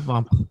said, pwede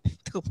ba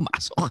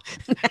pumasok?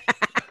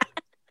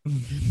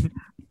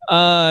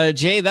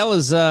 Jay, that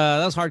was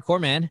hardcore,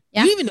 man.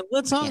 Yeah. You even know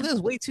that song? Yeah.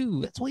 That's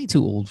way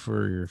too old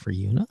for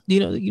you, no? Do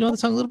you know the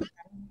song a little bit?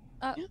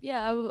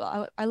 Yeah,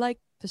 I like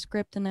the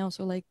script and I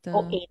also like the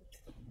Okay.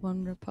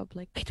 One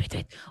Republic.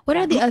 Wait. What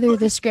are the other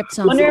the script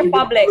songs? One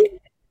Republic.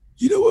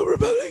 You know what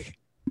Republic?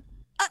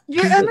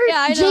 You remember Yeah,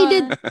 I Jay know.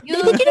 did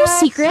did you do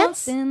Secrets?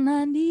 Something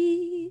I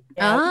need.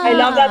 Yeah. I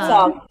love that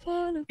song.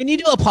 Can you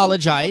do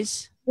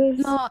Apologize?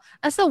 No,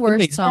 that's the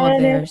worst song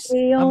of theirs.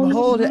 I'm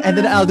holding, and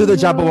then I'll do the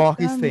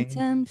Jabberwockies thing.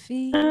 10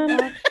 feet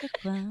off the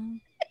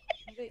ground.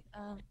 Wait,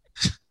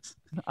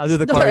 I'll do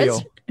the The choreo.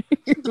 worst.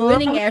 You're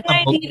ruining I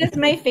everything. Need is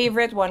my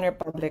favorite One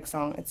Republic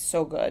song. It's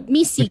so good.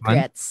 Me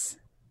Secrets.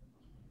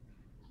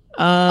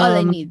 All I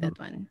Um, need that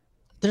one.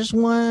 There's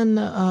one.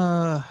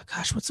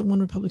 Gosh, what's the One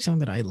Republic song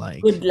that I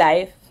like? Good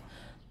Life.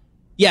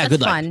 Yeah, That's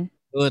Good Life. fun.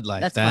 Good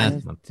Life. That's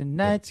That's fun.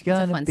 Tonight's a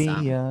gonna fun be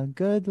song. a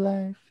good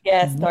life.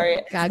 Yes,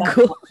 sorry.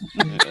 Gago.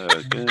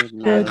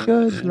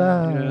 Good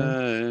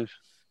love.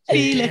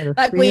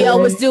 Like we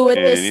always do it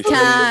this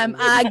time.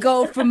 I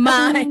go for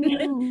mine.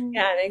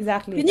 Yeah,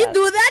 exactly. Can you that.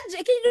 do that?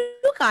 Can you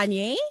do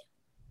Kanye?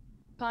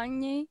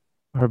 Kanye.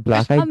 Or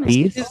Black Eyed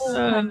Peas.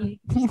 Kanye.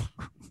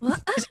 What?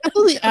 Is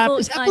Apple the app? Oh,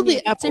 Is Apple the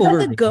Kanye. app Say from the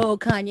overrated? go,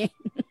 Kanye.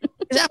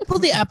 Is Apple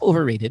the app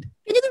overrated?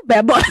 Can you do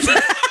Bebot?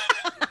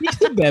 You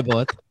do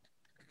Bebot.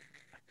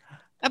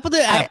 Apple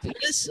the app.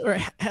 Yes or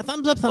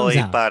thumbs up, thumbs Hoy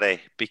down. pare,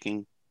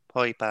 picking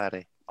hoy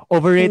pare.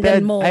 Overrated.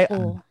 Tingnan mo I,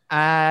 ako.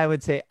 I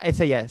would say it's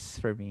a yes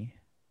for me.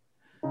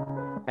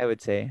 I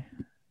would say.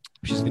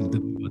 She's gonna do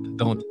Bebot.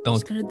 Don't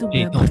Just gonna do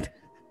Hey, Bebot.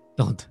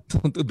 don't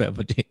do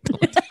Bebot. Jay.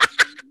 Don't.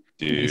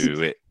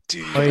 Do it. Do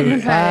Oy,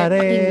 it. pare.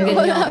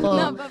 Pakinggan niyo ako.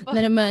 No, Na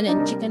naman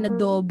ang chicken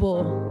adobo.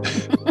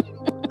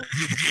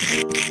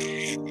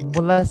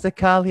 Mula sa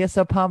kalye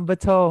sa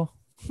pambato.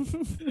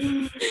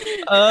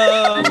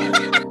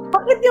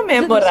 Bakit you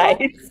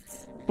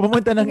memorize?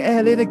 Pumunta ng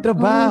LA,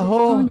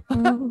 nagtrabaho.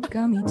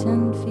 Got me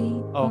 10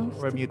 feet. Oh, off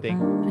we're the muting.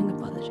 ground. I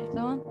apologize.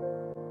 That one?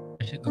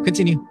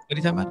 Continue. What are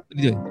you talking about? What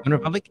are you doing? One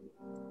Republic?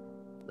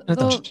 Ano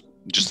to? Oh,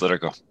 Just let her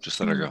go. Just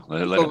let her go.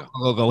 Let her Go,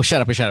 go. go. Shut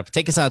up.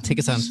 Take us out.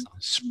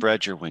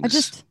 Spread your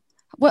wings.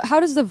 how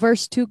does the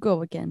verse 2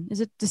 go again?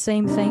 Is it the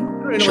same thing? I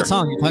don't know Sure. what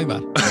song you're talking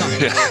about.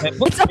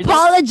 What song? It's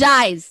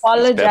apologize.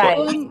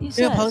 Apologize. You You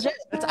said. apologize?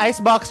 It's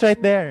Icebox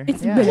right there.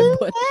 It's Yeah.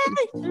 Bebot.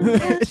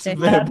 It's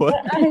Bebot.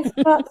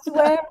 I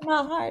swear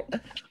my heart.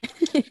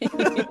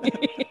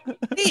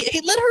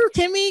 Hey, let her.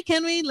 Can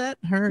we let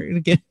her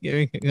get?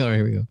 Here we go.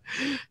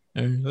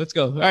 All right, let's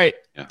go. All right.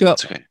 Yeah, Go.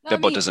 that's okay. No, I That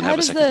boat mean, doesn't how have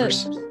a does second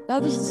verse. How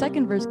does the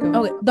second verse go?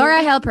 Okay,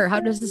 Dora, help her. How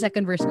does the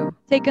second verse go?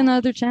 Take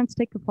another chance,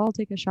 take a fall,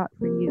 take a shot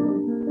for you.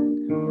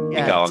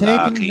 Ikaw ang Take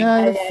aking.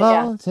 another Yeah.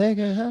 fall, take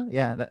a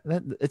yeah.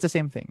 That it's the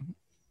same thing.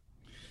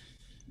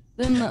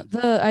 Then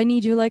the I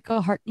need you like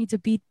a heart needs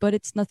a beat, but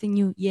it's nothing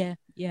new. Yeah.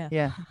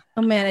 Yeah.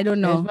 Oh man, I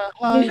don't know.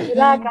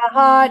 Like a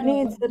heart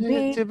needs to Need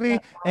beat. to be,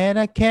 and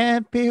I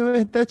can't be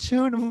without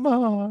you no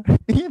more.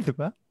 Yan,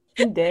 diba?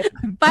 Hindi.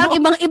 Parang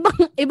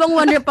ibang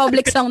One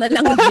Republic song na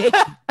lang. Jay.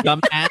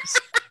 Dumbass.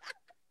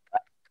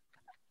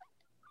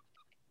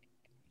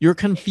 You're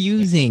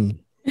confusing.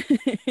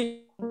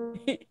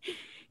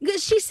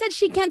 She said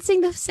she can't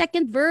sing the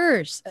second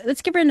verse.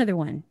 Let's give her another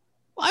one.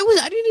 I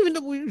didn't even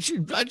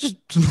know I just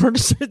heard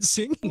her start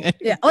singing.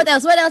 Yeah. What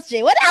else? What else,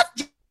 Jay? What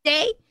else,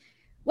 Jay?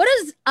 What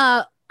is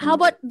how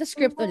about the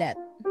script ulit?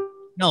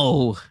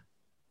 No.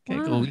 Okay,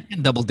 go. You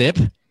can double dip.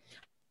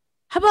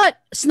 How about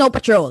Snow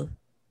Patrol?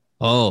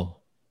 Oh,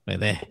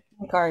 pwede.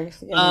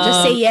 Cars.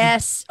 Just say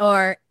yes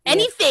or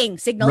anything.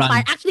 Signal Run.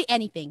 fire. Actually,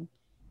 anything.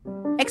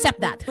 Except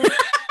that.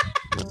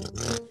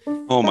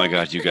 Oh my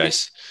God, you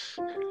guys.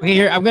 Okay,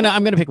 here I'm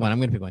gonna pick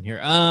one. Here.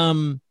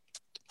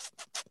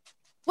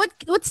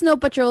 What Snow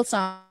Patrol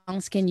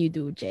songs can you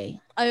do,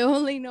 Jay? I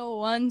only know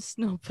one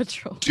Snow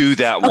Patrol. Do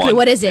that one. Okay,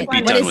 what is it? and be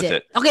What done is with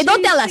it? Okay,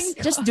 don't tell us.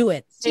 Just do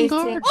it. Chasing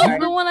Cars. Oh, Cars.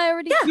 the one I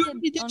already You did.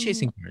 already did on-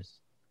 Chasing Cars.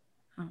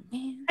 Oh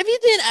man. Have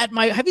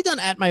you done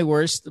At My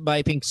Worst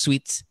by Pink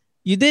Sweets?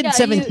 You did Yeah,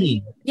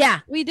 17. Yeah,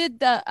 We did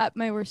that at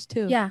my worst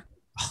too. yeah.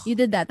 You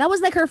did that. That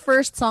was like her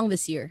first song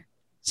this year.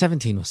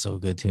 17 was so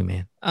good too,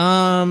 man.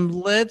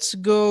 Let's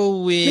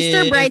go with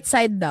Mr.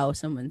 Brightside though,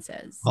 someone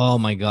says. Oh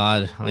my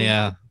god.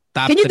 Yeah.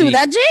 Top Can you do three.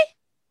 that, Jay?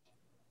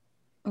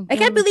 Okay. I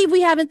can't believe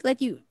we haven't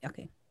let you.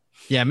 Okay.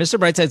 Yeah, Mr.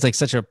 Brightside's like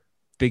such a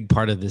big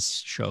part of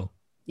this show.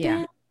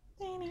 Yeah.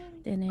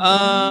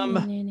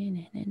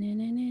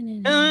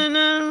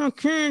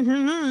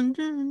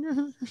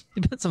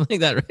 Something like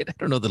that, right? I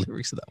don't know the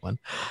lyrics of that one.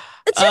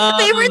 It's your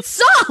favorite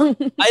song.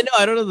 I know,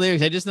 I don't know the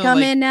lyrics. I just know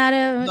Coming out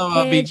of no, a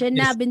I'll be cage and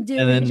this, I've been and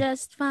doing then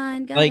just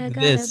fine. like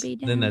this. Be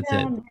Then down. that's it.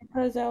 Down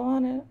because I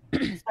wanna.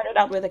 Started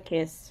out with a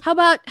kiss. How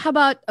about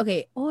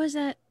okay, what was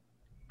that?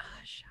 Oh,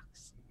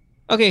 shucks.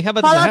 Okay, how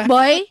about Fall this? Out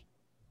Boy?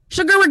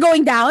 Sugar We're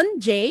Going Down,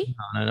 Jay?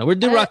 No. We're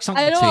doing rock song.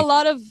 I next know a week.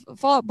 lot of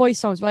Fall Out Boy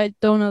songs, but I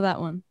don't know that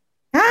one.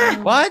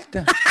 What?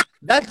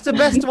 That's the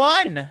best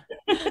one.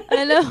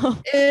 I know.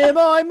 Am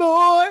I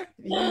more?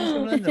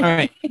 All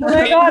right. Oh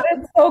my god,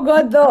 it's so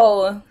good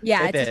though.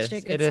 Yeah, It it's is. such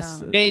a good It is.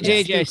 song. Jay, It's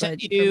I too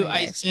sent good you for my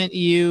I ear. sent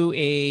you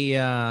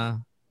a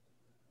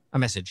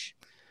message.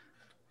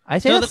 I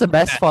say So that's the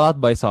best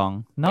Fallout Boy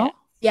song. No?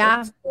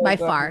 Yeah, It's so by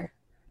good. far.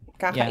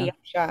 Kakaiyak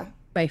siya.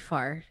 By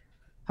far.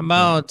 How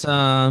about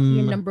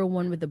You're number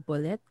one with the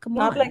bullet. Come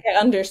Not on. like I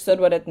understood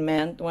what it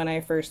meant when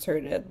I first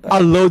heard it. But A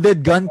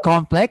loaded gun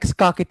complex,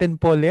 cocked and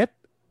pull it.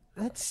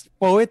 That's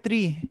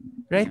poetry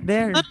right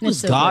there. that was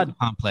so God good.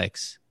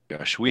 complex.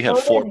 Gosh, we have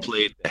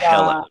foreplayed the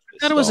hell out of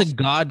this. That was a song.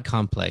 God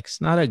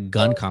complex, not a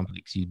gun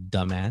complex, you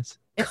dumbass.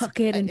 Cock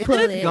it and Isn't pull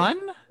it it. gun?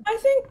 I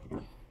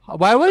think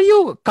Why were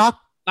you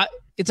cock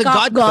It's a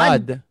Cock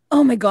God. God.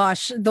 Oh my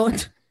gosh,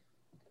 don't.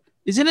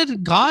 Isn't it a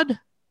God?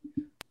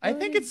 I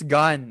think it's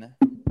gun.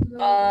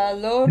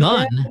 loaded.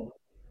 Gun?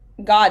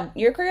 God,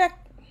 you're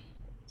correct.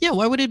 Yeah,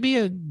 why would it be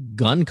a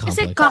gun complex?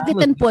 Kasi cock it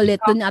and pull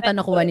it. Dun ata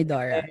nakuha ni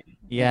Dora.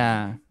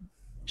 Yeah.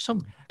 So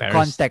embarrassed.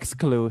 Context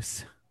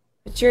clues.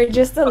 But you're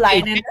just a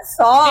line in the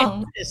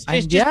song. I'm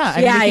making yeah,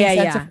 sense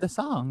yeah. of the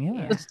song.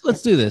 Yeah.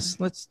 Let's do this.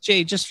 Let's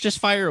Jay, just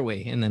fire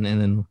away, and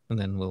then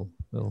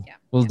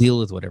we'll deal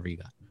with whatever you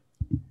got.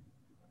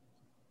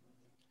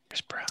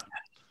 Chris Brown.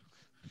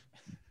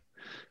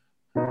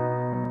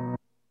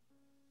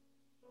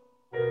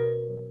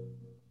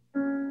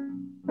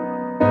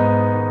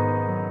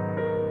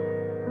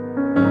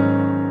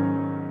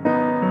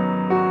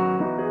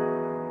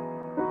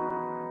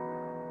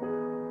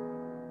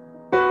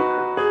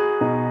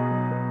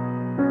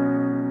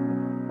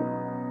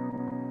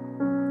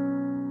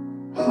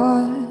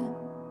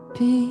 Heart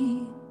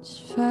beats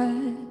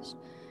fast,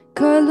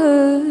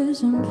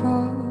 colors and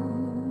promises.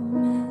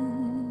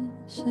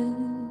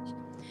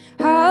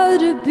 How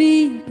to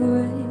be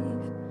brave?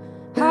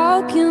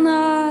 How can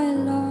I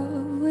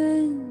love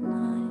when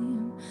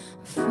I'm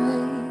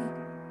afraid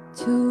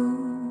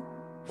to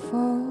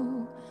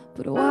fall?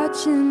 But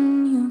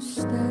watching you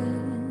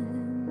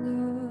stand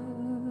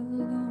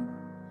alone,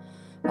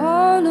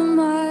 all of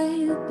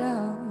my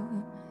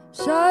doubt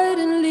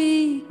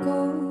suddenly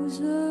goes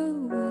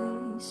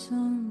away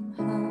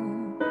somehow.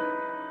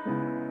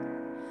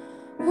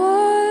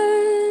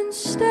 One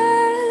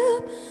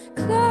step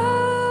closer.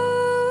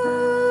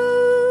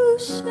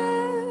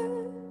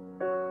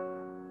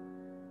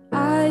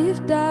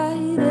 I've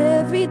died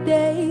every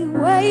day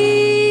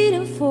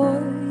waiting for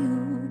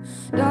you.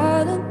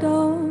 Darling,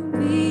 don't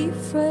be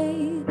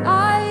afraid.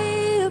 I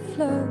have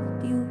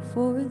loved you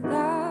for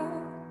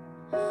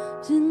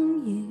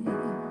 1,000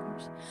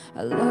 years.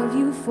 I love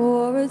you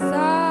for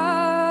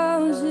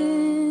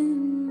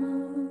 1,000 more.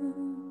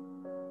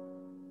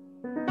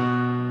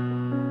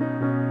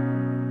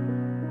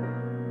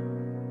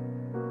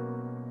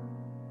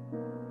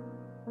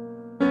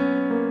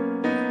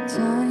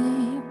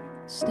 Time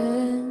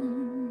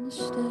stands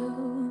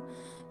still,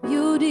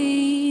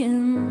 beauty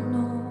in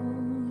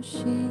all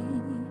she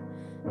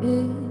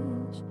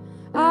is.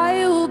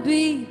 I will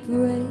be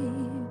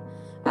brave.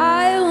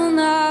 I will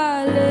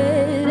not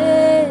let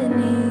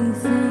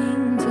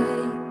anything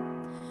take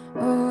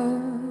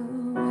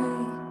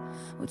away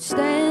what's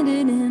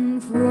standing in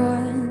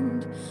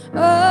front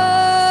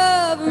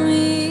of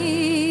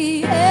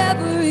me.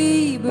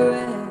 Every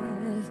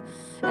breath,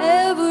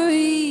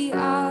 every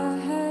hour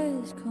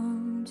has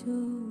come to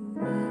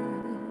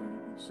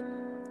this.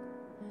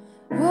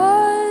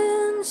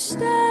 One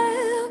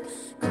step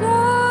closer.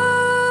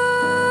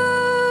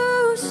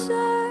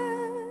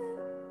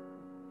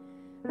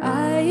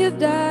 I have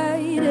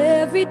died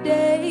every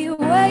day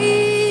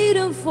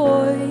waiting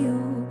for you.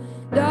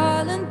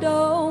 Darling,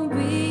 don't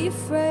be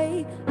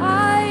afraid.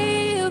 I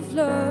have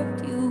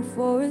loved you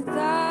for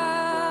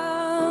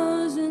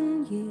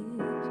 1,000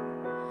 years.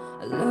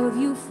 I love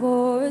you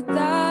for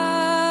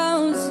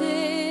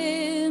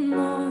 1,000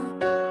 more.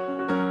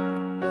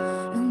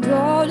 And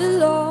all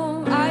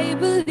along I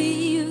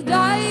believe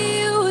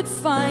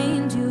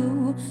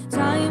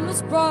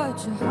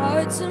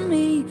to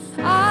me.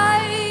 I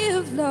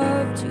have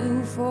loved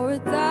you for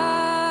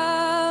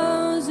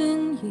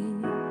 1,000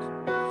 years.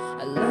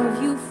 I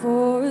love you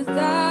for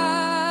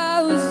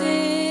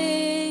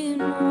 1,000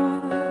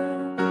 more.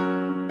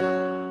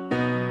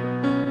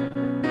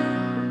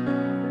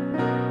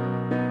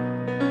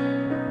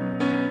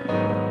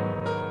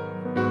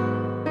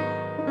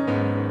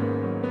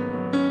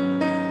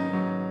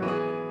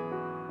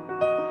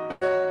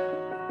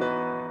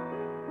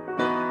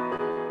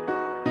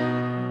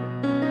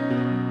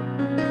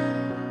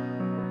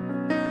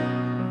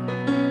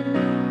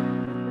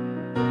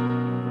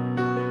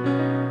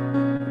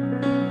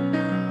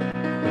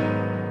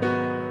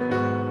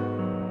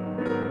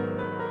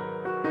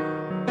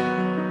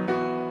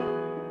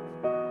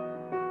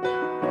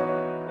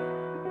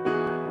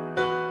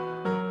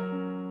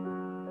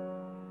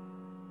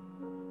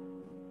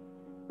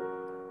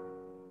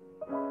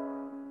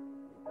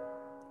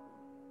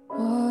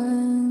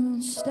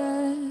 One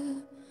step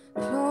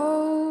closer.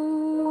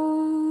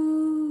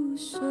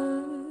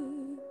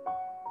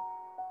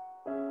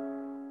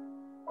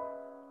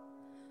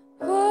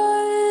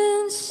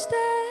 One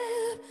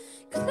step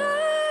closer.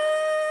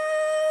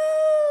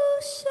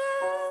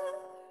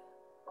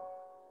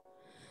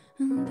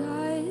 And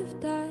I've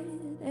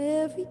died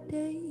every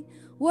day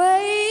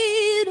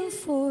waiting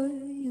for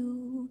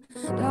you.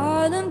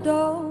 Darling,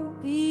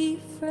 don't be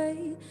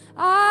afraid.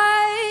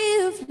 I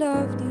have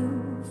loved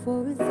you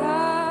for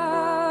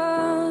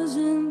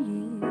 1,000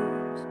 years.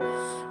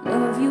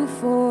 Love you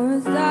for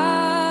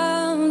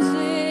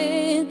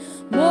 1,000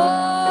 more.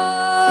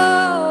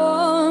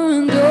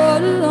 And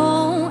all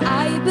along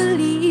I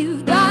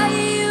believed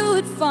I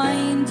would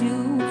find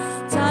you.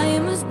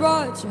 Time has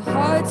brought your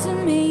heart to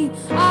me.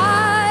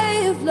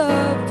 I have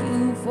loved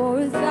you for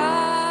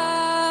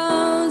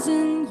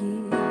 1,000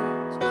 years.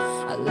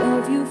 I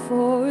love you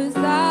for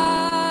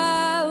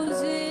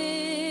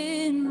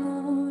 1,000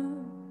 more.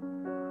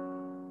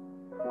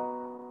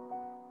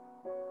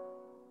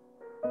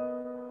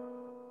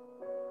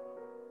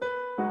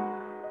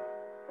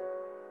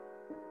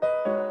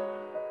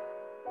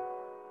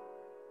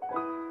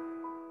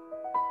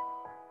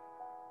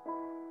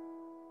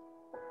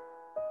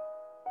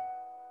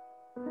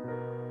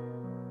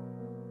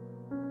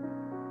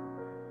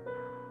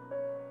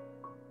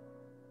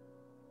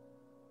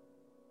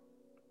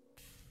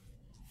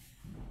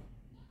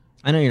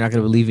 I know you're not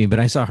going to believe me, but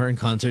I saw her in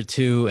concert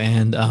too,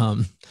 and she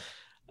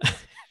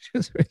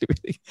was really,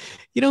 really.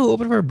 You know who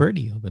opened for her?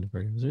 Birdie opened for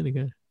her. It was really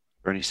good.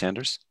 Bernie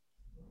Sanders.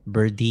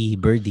 Birdie.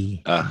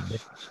 Really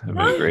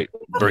great.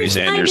 Bernie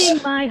Sanders.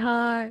 Finding my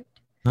heart.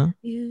 Huh?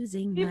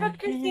 Using Di my ba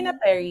Christina hand.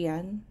 Perry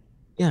yan?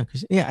 Yeah,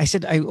 I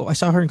said I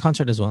saw her in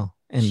concert as well,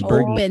 and She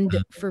Birdie opened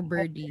for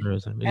Birdie.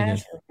 was really Ah, good.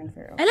 she opened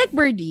for- I like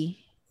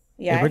Birdie.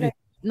 Yeah, I Birdie. like-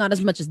 Not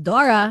as much as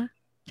Dora.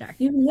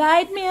 You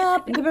light me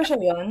up. Di ba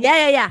siya yun?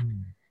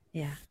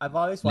 Yeah. I've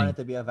always wanted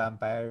to be a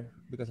vampire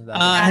because of that.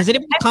 Has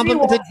anybody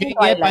complimented Jay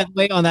Everyone yet, by watching the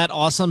way, on that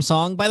awesome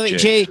song? By the way,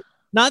 Jay. Jay,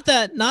 not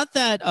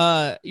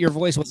that your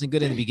voice wasn't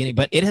good in the beginning,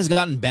 but it has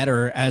gotten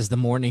better as the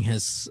morning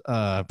has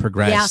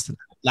progressed.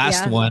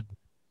 Last Yeah. one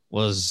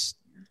was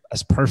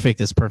as perfect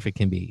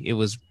can be. It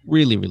was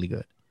really, really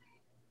good.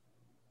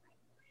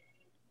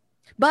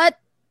 But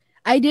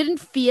I didn't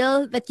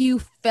feel that you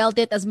felt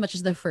it as much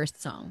as the first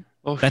song.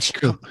 Oh, That's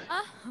true.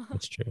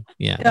 That's true.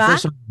 Yeah. The Diba?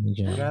 first one,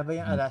 yeah. Grabe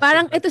yung elastic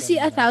Parang back ito si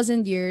then,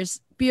 1,000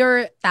 Years,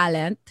 pure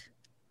talent.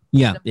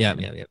 Yeah.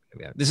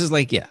 This is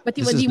like, yeah. But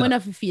this di is mo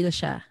not- na feel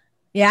siya.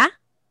 Yeah?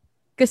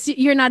 Because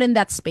you're not in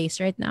that space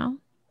right now.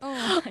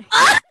 Oh my.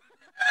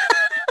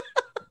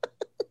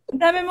 Ang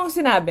dami mong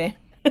sinabi.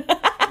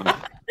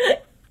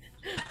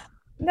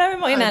 Ang dami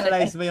mong Analyze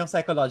inanalize. mo yung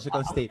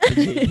psychological state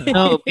ni Jay.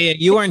 No,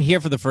 you weren't here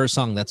for the first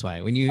song. That's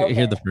why. When you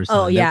hear the first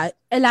Oh, song, yeah.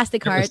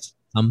 Elastic there Heart. was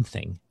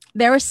something.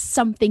 There was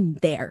something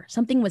there.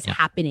 Something was Yeah.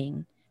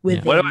 happening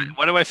with What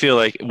do I feel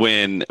like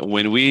when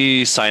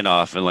we sign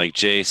off and like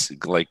Jace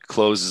like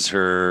closes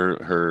her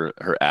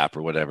app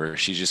or whatever,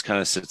 she just kind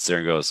of sits there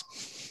and goes,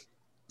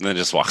 and then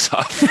just walks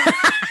off.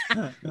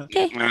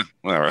 Okay.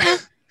 Whatever.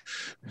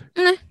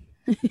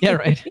 Yeah,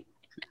 right.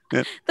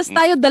 Tapos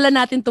tayo dala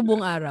natin to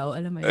buong araw.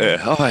 Alam mo yun?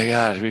 Oh my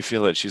god, we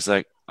feel it. She's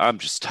like, I'm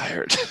just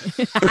tired.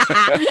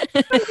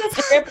 The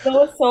script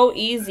was so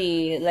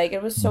easy. Like,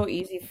 it was so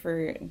easy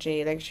for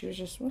Jay. Like, she was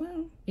just,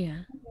 well,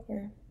 Yeah.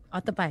 whatever.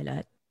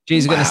 Autopilot.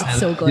 Jay's gonna Wow. stand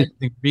So up, good. do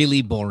something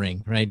really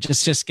boring, right?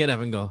 Just get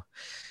up and go.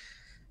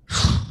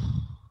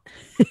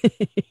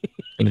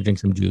 Gonna drink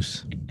some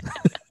juice.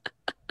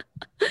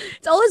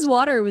 It's always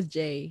water with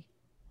Jay.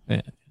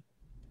 Yeah.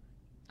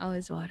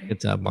 Always water.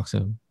 It's a box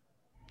of.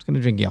 Just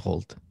gonna drink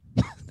Yakult.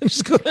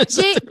 Just go.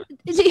 Jay,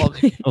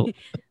 Oh.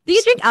 do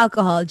you drink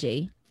alcohol,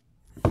 Jay?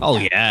 Oh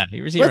yeah.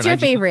 You ever see What's her your on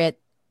IG? favorite?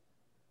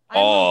 I'm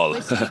All. a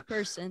whiskey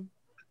person.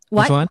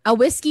 What? one? A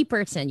whiskey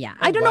person, yeah.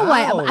 I Oh, don't know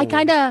why. I wow.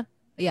 kind of,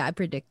 yeah, I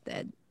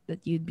predicted that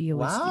you'd be a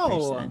whiskey Wow.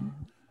 person.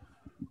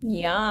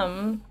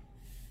 Yum.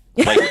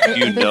 Like, do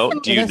you know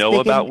It has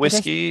about taken-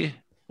 whiskey,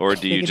 or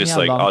do you Taken just me a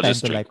like long I'll time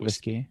just to drink like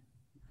whiskey.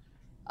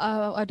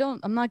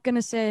 I'm not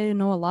gonna say I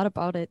know a lot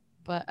about it,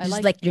 but I Just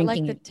like like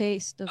drinking the it.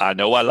 taste of. I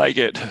know I like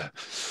it.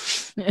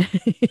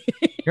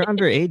 You're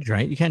underage,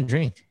 right? You can't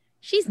drink.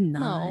 She's No,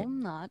 not. I'm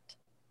not.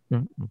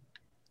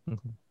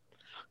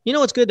 You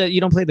know, it's good that you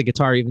don't play the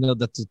guitar, even though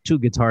that's 2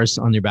 guitars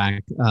on your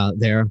back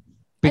there.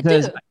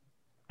 Because do.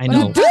 I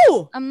But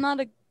know. I'm not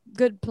a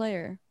good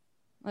player.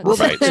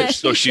 Right.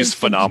 So she's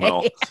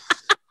phenomenal.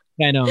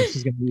 I know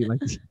she's gonna be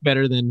like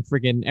better than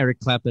freaking Eric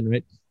Clapton,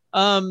 right?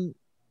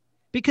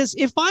 Because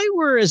if I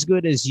were as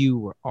good as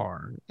you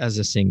are as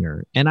a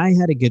singer and I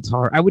had a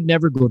guitar, I would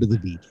never go to the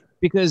beach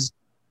because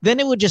then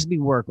it would just be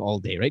work all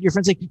day, right? Your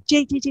friend's like,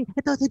 Jay, ito,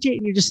 Jay,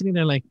 and you're just sitting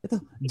there like,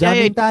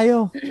 Jamming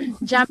tayo.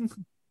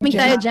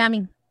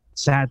 Jamming.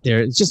 sat there.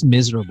 It's just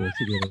miserable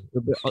together.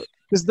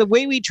 Because the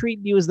way we treat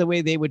you is the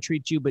way they would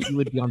treat you, but you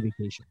would be on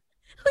vacation.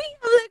 We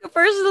have like a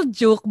personal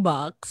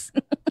jukebox.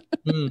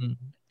 Hmm.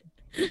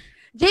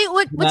 Jay,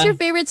 what's your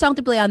favorite song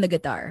to play on the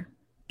guitar?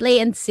 Play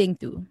and sing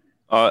to.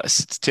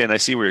 Tin, I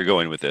see where you're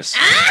going with this.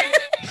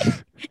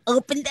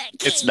 Open that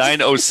case. It's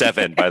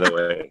 9:07, by the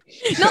way.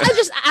 No, I'm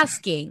just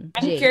asking.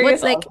 I'm Jay,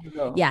 curious. what's like?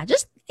 also.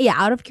 Yeah,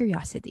 out of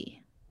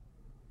curiosity.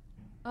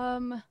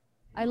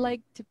 I like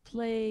to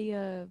play.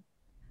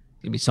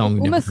 Maybe song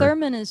we Uma never heard.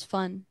 Thurman is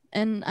fun,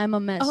 and I'm a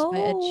Mess by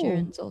Ed Oh.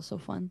 Sheeran's also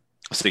fun.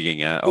 Singing,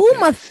 yeah. Okay.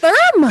 Uma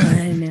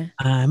Thurman.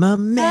 I'm a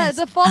mess.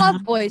 The Fall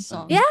Out Boy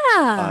song. Yeah.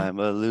 I'm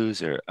a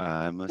loser.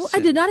 I'm a. Well, I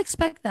did not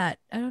expect that.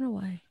 I don't know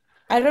why.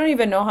 I don't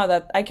even know how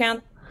that. I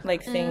can't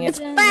like sing it. It's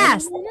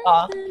fast. Like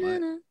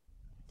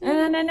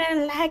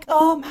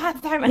oh my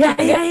time.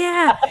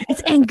 Yeah.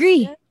 It's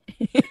angry.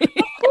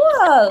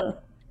 Cool.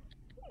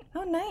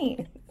 How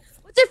nice.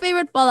 What's your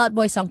favorite Fall Out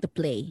Boy song to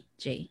play,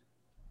 Jay?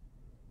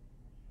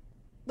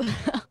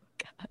 Oh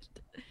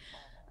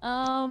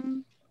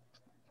God.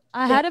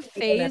 I had a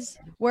phase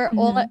where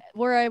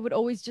where I would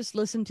always just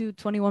listen to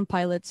 21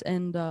 Pilots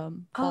and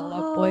Fall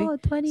Out Boy.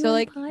 21 So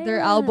like their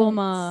album,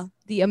 Pilots.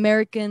 the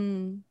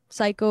American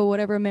Psycho,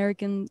 whatever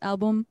American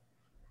album,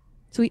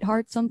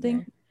 Sweetheart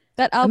something.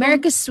 That album.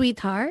 America's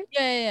Sweetheart.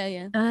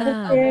 Yeah.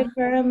 Ah. Spirit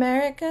for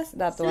Americas.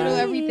 That's So what do I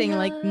everything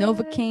like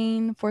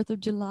Novocaine, 4th of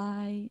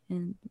July,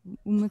 and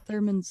Uma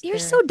Thurman's. You're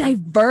there. so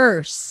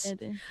diverse. Yeah,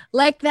 they-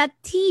 Like that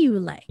tea you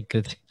like.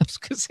 Good. I was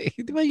gonna say,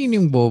 di ba yun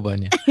yung boba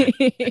niya?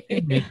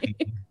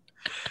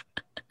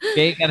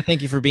 Okay, gotta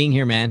thank you for being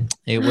here, man.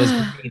 It was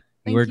great.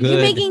 We're you. good.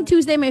 You're making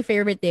Tuesday my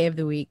favorite day of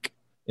the week.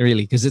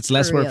 Really, because it's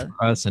less For work real.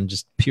 for us and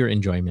just pure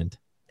enjoyment.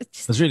 It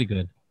It's was really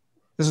good.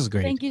 This is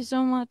great. Thank you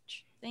so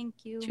much.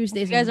 Thank you.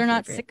 Tuesdays You guys are are my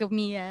not favorite. sick of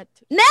me yet.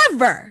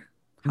 never.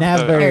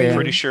 Never. I'm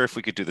pretty sure if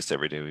we could do this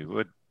every day, we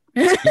would.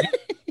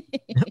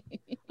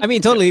 I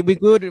mean, totally. We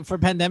would for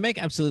pandemic,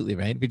 absolutely,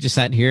 right? We just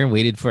sat here and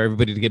waited for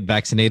everybody to get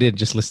vaccinated and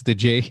just listened to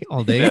Jay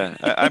all day. Yeah,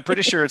 I'm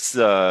pretty sure it's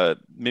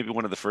maybe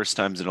one of the first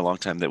times in a long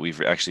time that we've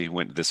actually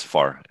went this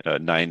far.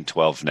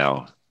 9:12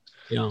 now.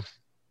 Yeah.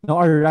 No,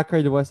 our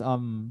record was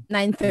 9:30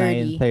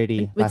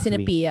 9:30 with last week.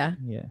 Sinapia.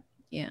 Yeah.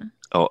 Yeah.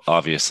 Oh,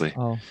 obviously.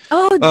 Oh.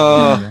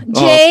 Oh,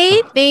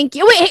 Jay, thank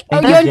you. Wait,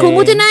 are Thank you you, on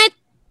Kumu Jay. tonight?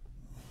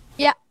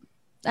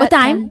 What At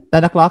time?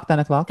 10 o'clock, 10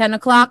 o'clock. 10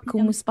 o'clock,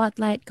 Kumu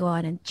Spotlight. Go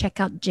on and check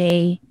out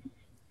Jay.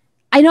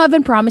 I know I've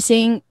been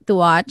promising to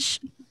watch.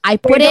 I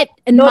put it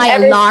in my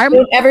alarm.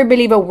 Don't ever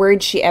believe a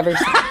word she ever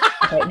said.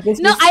 Okay, this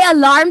No, is- I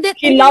alarmed it.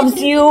 she and loves it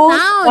you. didn't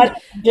sound.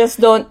 But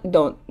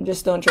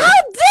just don't try.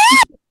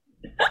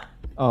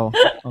 Oh,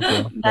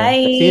 okay. Bye.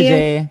 See you,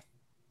 Jay.